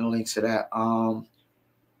 and the links to that.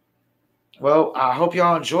 Well, I hope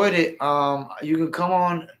y'all enjoyed it. You can come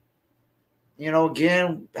on,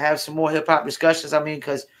 again, have some more hip hop discussions. I mean,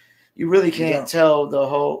 because you really can't tell the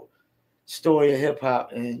whole story of hip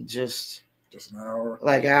hop in just an hour.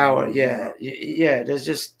 Like hour, yeah. There's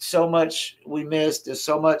just so much we missed. There's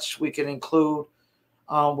so much we can include.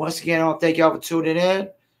 Once again, I want to thank y'all for tuning in.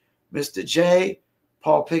 Mista Jay,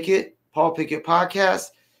 Paul Pickett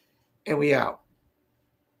Podcast, and we out.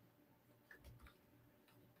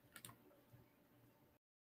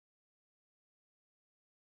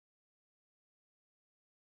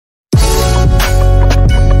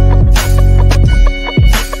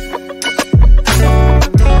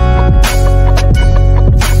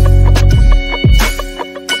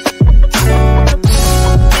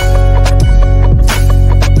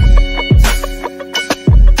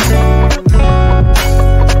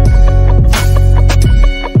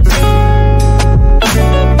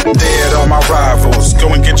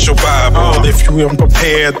 If you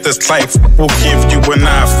unprepared, this life will give you an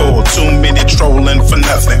eyeful. Too many trolling for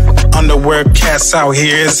nothing. Underwear cats out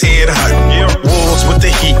here is head hunting. Wolves with the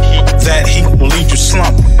heat, that heat will leave you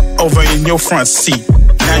slump over in your front seat.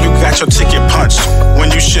 Now you got your ticket punched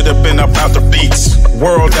when you should have been about the beats.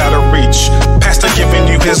 World out of reach. Pastor giving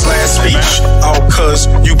you his last speech. All cause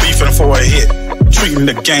you beefing for a hit. Treating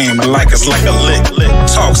the game like it's like a lick.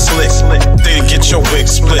 Talk slick, then get your wig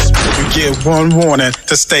split. You get one warning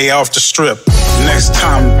to stay off the strip. Next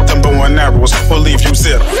time, them bow and arrows will leave you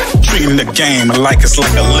zip. Treating the game like it's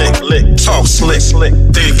like a lick. Talk slick,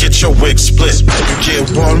 then get your wig split. You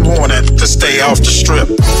get one warning to stay off the strip.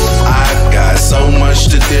 I got so much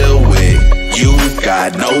to deal with. You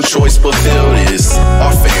got no choice but feel this.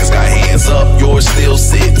 Our fans got hands up, yours still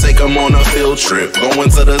sit. Take them on a field trip, going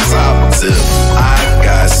to the top tip. I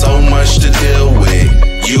got so much to deal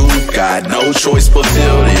with. You got no choice but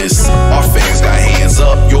feel this. Our fans got hands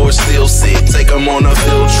up, yours still sit. Take them on a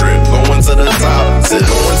field trip, going to the top tip.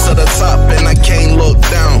 Going to the top and I can't look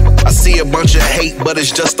down. I see a bunch of hate, but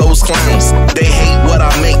it's just those clowns. They hate what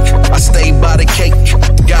I make, I stay by the cake.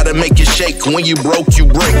 Gotta make it shake, when you broke, you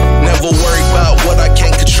break. Never worry about what I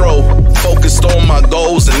can't control. Focused on my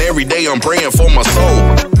goals, and every day I'm praying for my soul.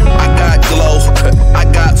 I got glow, I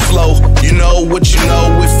got flow. You know what you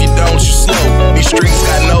know, if you don't, you slow. These streets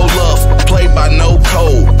got no love, played by no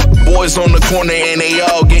code. Boys on the corner and they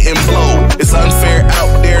all getting blowed. It's unfair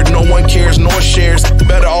out there, no one cares nor shares.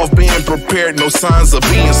 Better off being prepared, no signs of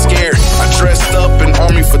being scared. I dressed up in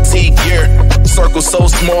army fatigue gear. Circle so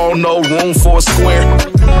small, no room for a square.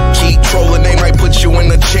 Keep trolling, they might put you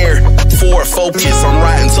in a chair. Forward focus, I'm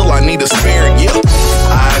riding till I need a spare, yeah.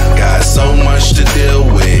 I got so much to deal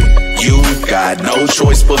with. You got no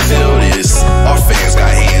choice but feel this. Our fans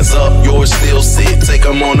got hands up, yours still sit. Take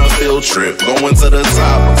them on a field trip, going to the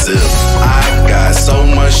top tip. I got so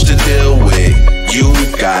much to deal with. You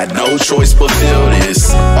got no choice but feel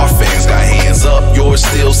this. Our fans got hands up, yours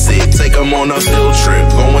still sit. Take them on a field trip,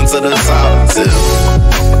 going to the top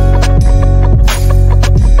tip.